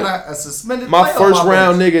 No, but I got a suspended my player first on my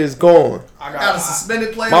round bench. nigga is gone. I got a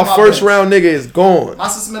suspended player. My on my first bench. round nigga is gone. My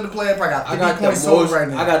suspended player probably got 50 I got points the most. right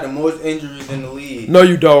now. I got the most injuries in the league. No,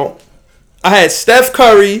 you don't. I had Steph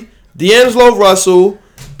Curry, D'Angelo Russell,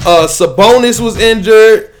 Sabonis was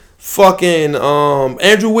injured. Fucking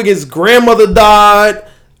Andrew Wiggins' grandmother died,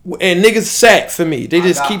 and niggas sat for me. They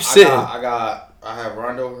just keep sitting. I have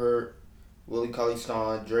Rondo hurt, Willie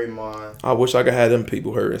Cauley-Stein, Draymond. I wish I could have them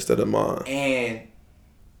people hurt instead of mine. And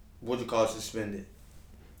suspended.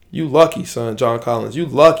 You lucky, son, John Collins. You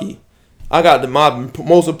lucky. I got my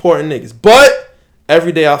most important niggas. But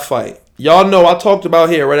every day I fight. Y'all know I talked about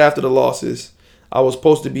here right after the losses. I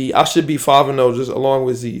should be 5-0 just along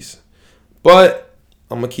with Z's. But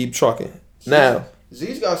I'm going to keep trucking. Now.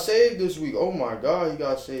 Z's got saved this week. Oh my God, he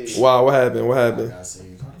got saved. Wow, what happened? My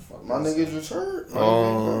niggas was hurt.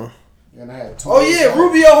 And I had oh yeah,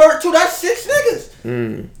 Rubio hurt too. That's 6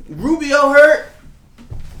 niggas. Rubio hurt.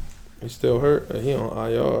 He still hurt? He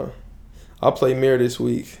on IR. I'll play Mirror this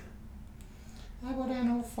week.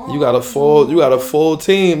 You got a full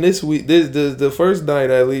team this week. This the first night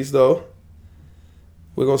at least though.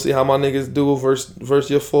 We're gonna see how my niggas do versus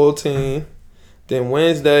your full team. Then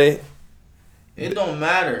Wednesday. It don't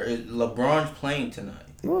matter. LeBron's playing tonight.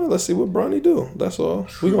 Well, let's see what Bronny do. That's all.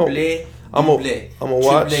 I'm gonna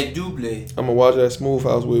watch that Smooth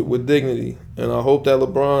House with dignity, and I hope that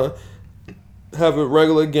LeBron have a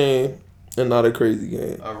regular game and not a crazy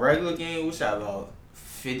game. A regular game? What's that about?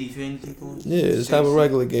 50 points? Yeah, just have a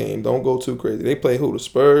regular game. Don't go too crazy. They play who? The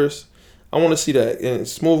Spurs? I want to see that. And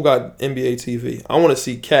Smooth got NBA TV. I want to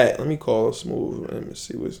see Cat. Let me call Smooth. Let me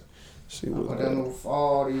see what's.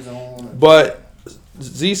 But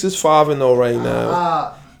Zeus is 5-0 right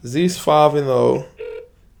now. Zeus 5-0.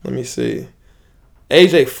 Let me see.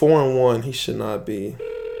 AJ 4-1. He should not be.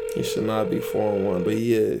 He should not be 4-1, but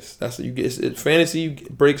he is. That's what you get. Fantasy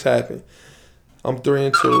breaks happen. I'm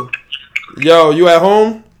 3-2. Yo, you at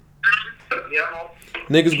home? Yeah.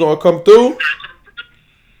 Niggas gonna come through?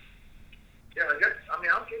 Yeah, I guess. I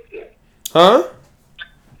mean, I'll get there. Huh?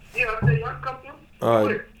 Yeah, I'll come through. All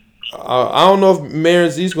right. I don't know if Mayor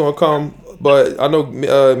and Z's gonna come, but I know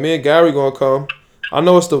me and Gary gonna come. I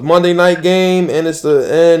know it's the Monday night game and it's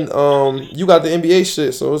you got the NBA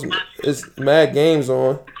shit, so it's mad games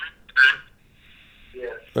on.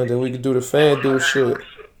 Yeah. And then we can do the Fanduel shit.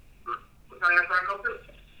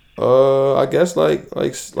 I guess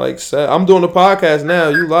like sad. I'm doing the podcast now.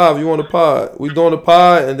 You live. You on the pod. We doing the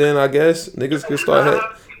pod, and then I guess niggas can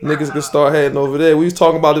start heading over there. We was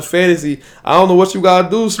talking about the fantasy. I don't know what you gotta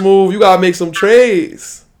do, Smooth. You gotta make some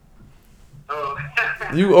trades.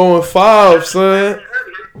 You 0-5, son.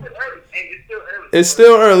 It's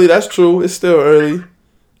still early. That's true. It's still early.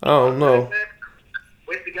 I don't know.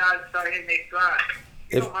 Wait the guys start hitting their stride.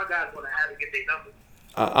 You know my guys want to have to get their numbers.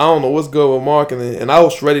 I don't know what's good with marketing, and I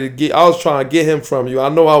was trying to get him from you. I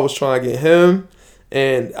know I was trying to get him,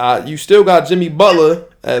 and you still got Jimmy Butler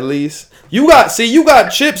at least. You got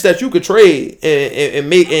chips that you could trade and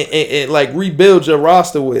make and like rebuild your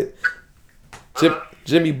roster with.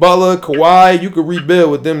 Jimmy Butler, Kawhi, you could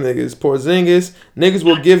rebuild with them niggas. Porzingis, niggas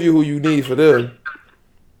will give you who you need for them.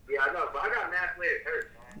 Yeah, I know, but I got mad players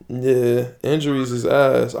hurt, man. Yeah, injuries is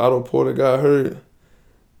ass. Otto Porter got hurt.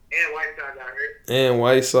 And Whiteside got hurt. And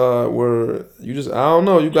Whiteside I don't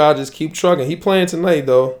know. You gotta just keep trucking. He playing tonight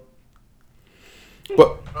though.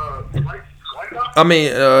 But I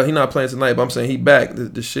mean, he not playing tonight. But I'm saying he back.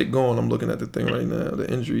 The shit going. I'm looking at the thing right now.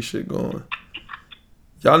 The injury shit going.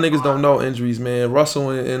 Y'all niggas don't know injuries, man.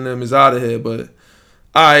 Russell and them is out of here. But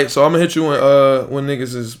all right, so I'm gonna hit you when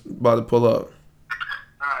niggas is about to pull up.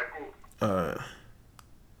 All right, cool. All right.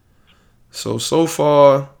 So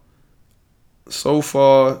far,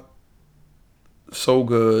 so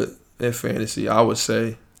good in fantasy. I would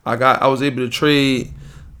say I was able to trade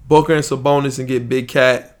Booker and Sabonis and get Big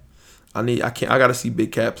Cat. I gotta see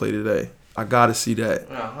Big Cat play today. I gotta see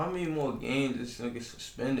that. Now, how many more games this nigga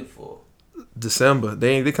suspended for? December.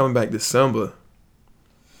 They coming back December.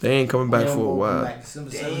 They ain't coming back for a while. Back December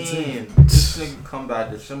Damn, 17th. this nigga come back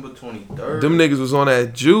December 23rd. Them niggas was on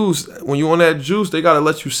that juice. When you on that juice, they gotta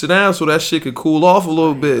let you sit down so that shit could cool off a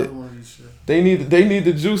little bit. They need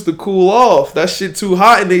the juice to cool off. That shit too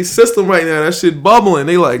hot in their system right now. That shit bubbling.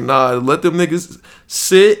 They like, nah, let them niggas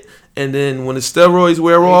sit, and then when the steroids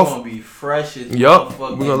wear off, gonna be fresh as yup,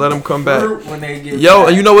 we're gonna let them come back. When they get Yo, back.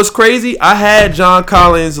 and you know what's crazy? I had John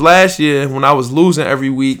Collins last year when I was losing every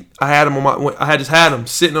week. I had him had him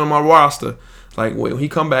sitting on my roster. Like, wait, when he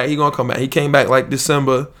come back, he gonna come back. He came back like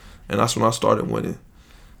December, and that's when I started winning.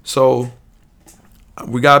 So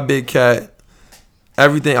we got Big Cat.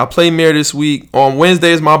 Everything. I play Mir this week. On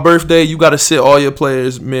Wednesday is my birthday. You gotta sit all your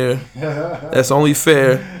players, Mir. That's only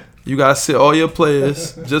fair. You gotta sit all your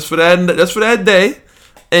players just for that. That's for that day,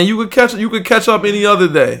 and you could catch up any other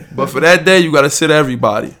day. But for that day, you gotta sit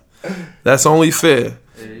everybody. That's only fair.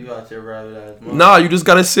 Yeah, you out there rather that much. Nah, you just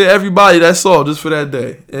gotta sit everybody. That's all, just for that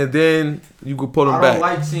day, and then you could put them I back. don't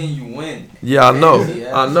like seeing you win. Yeah, I know.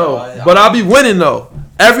 Yeah, I know. so But I'll be winning though.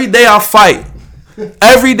 Every day I fight.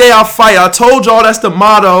 Every day I fight. I told y'all that's the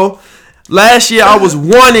motto. Last year I was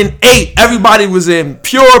 1-8. Everybody was in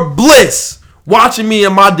pure bliss watching me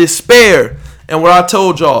in my despair. And what I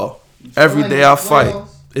told y'all, every day I fight.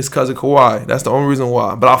 It's because of Kawhi. That's the only reason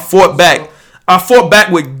why. But I fought back. I fought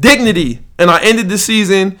back with dignity. And I ended the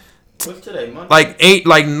season What's today, Monday?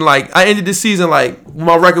 I ended the season like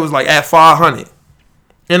my record was like at 500.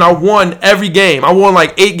 And I won every game. I won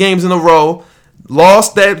like 8 games in a row.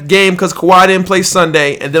 Lost that game because Kawhi didn't play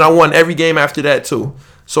Sunday, and then I won every game after that too.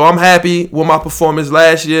 So I'm happy with my performance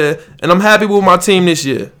last year, and I'm happy with my team this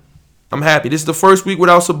year. I'm happy. This is the first week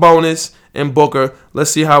without Sabonis and Booker.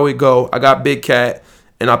 Let's see how it go. I got Big Cat,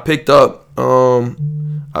 and I picked up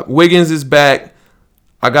Wiggins is back.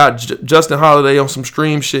 I got Justin Holiday on some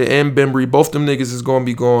stream shit and Bembry. Both them niggas is going to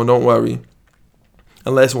be gone. Don't worry.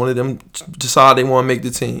 Unless one of them decide they want to make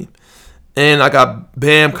the team. And I got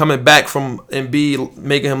Bam coming back from Embiid,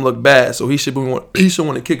 making him look bad. So he should want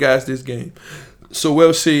to kick ass this game. So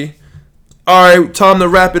we'll see. All right, time to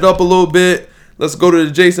wrap it up a little bit. Let's go to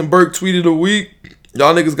the Jason Burke tweet of the week.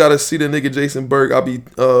 Y'all niggas got to see the nigga Jason Burke. I'll be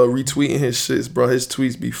retweeting his shits, bro. His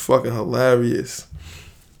tweets be fucking hilarious.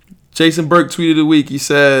 Jason Burke tweet of the week. He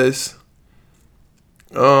says,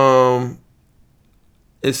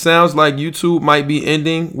 it sounds like YouTube might be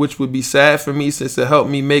ending, which would be sad for me since it helped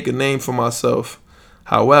me make a name for myself.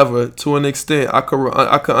 However, to an extent, I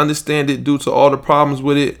could understand it due to all the problems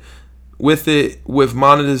with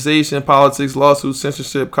monetization, politics, lawsuits,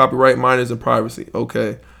 censorship, copyright, minors, and privacy.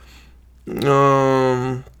 Okay.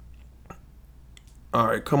 All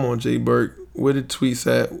right, come on, Jay Burke. Where the tweets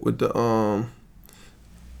at with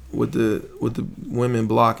the women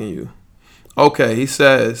blocking you? Okay, he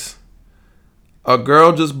says, a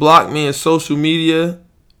girl just blocked me in social media,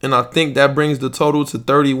 and I think that brings the total to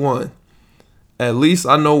 31. At least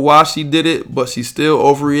I know why she did it, but she still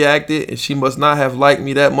overreacted, and she must not have liked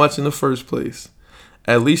me that much in the first place.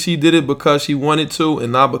 At least she did it because she wanted to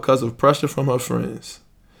and not because of pressure from her friends.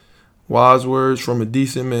 Wise words from a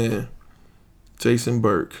decent man, Jason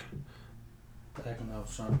Burke. Back when I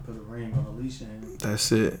was trying to put a ring on Alicia.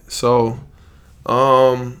 That's it. So,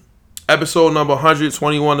 episode number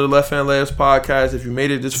 121 of the Left Hand Labs podcast. If you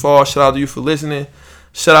made it this far, shout out to you for listening.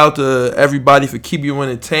 Shout out to everybody for keeping you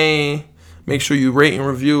entertained. Make sure you rate and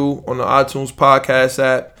review on the iTunes podcast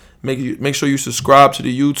app. Make sure you subscribe to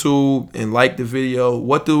the YouTube and like the video.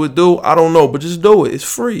 What do it do? I don't know, but just do it. It's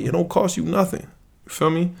free. It don't cost you nothing. You feel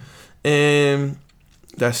me? And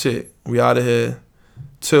that's it. We out of here.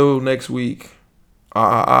 Till next week.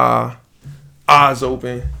 Eyes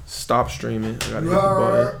open. Stop streaming. I gotta hit the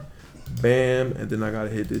button. Bam. And then I gotta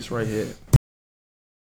hit this right here.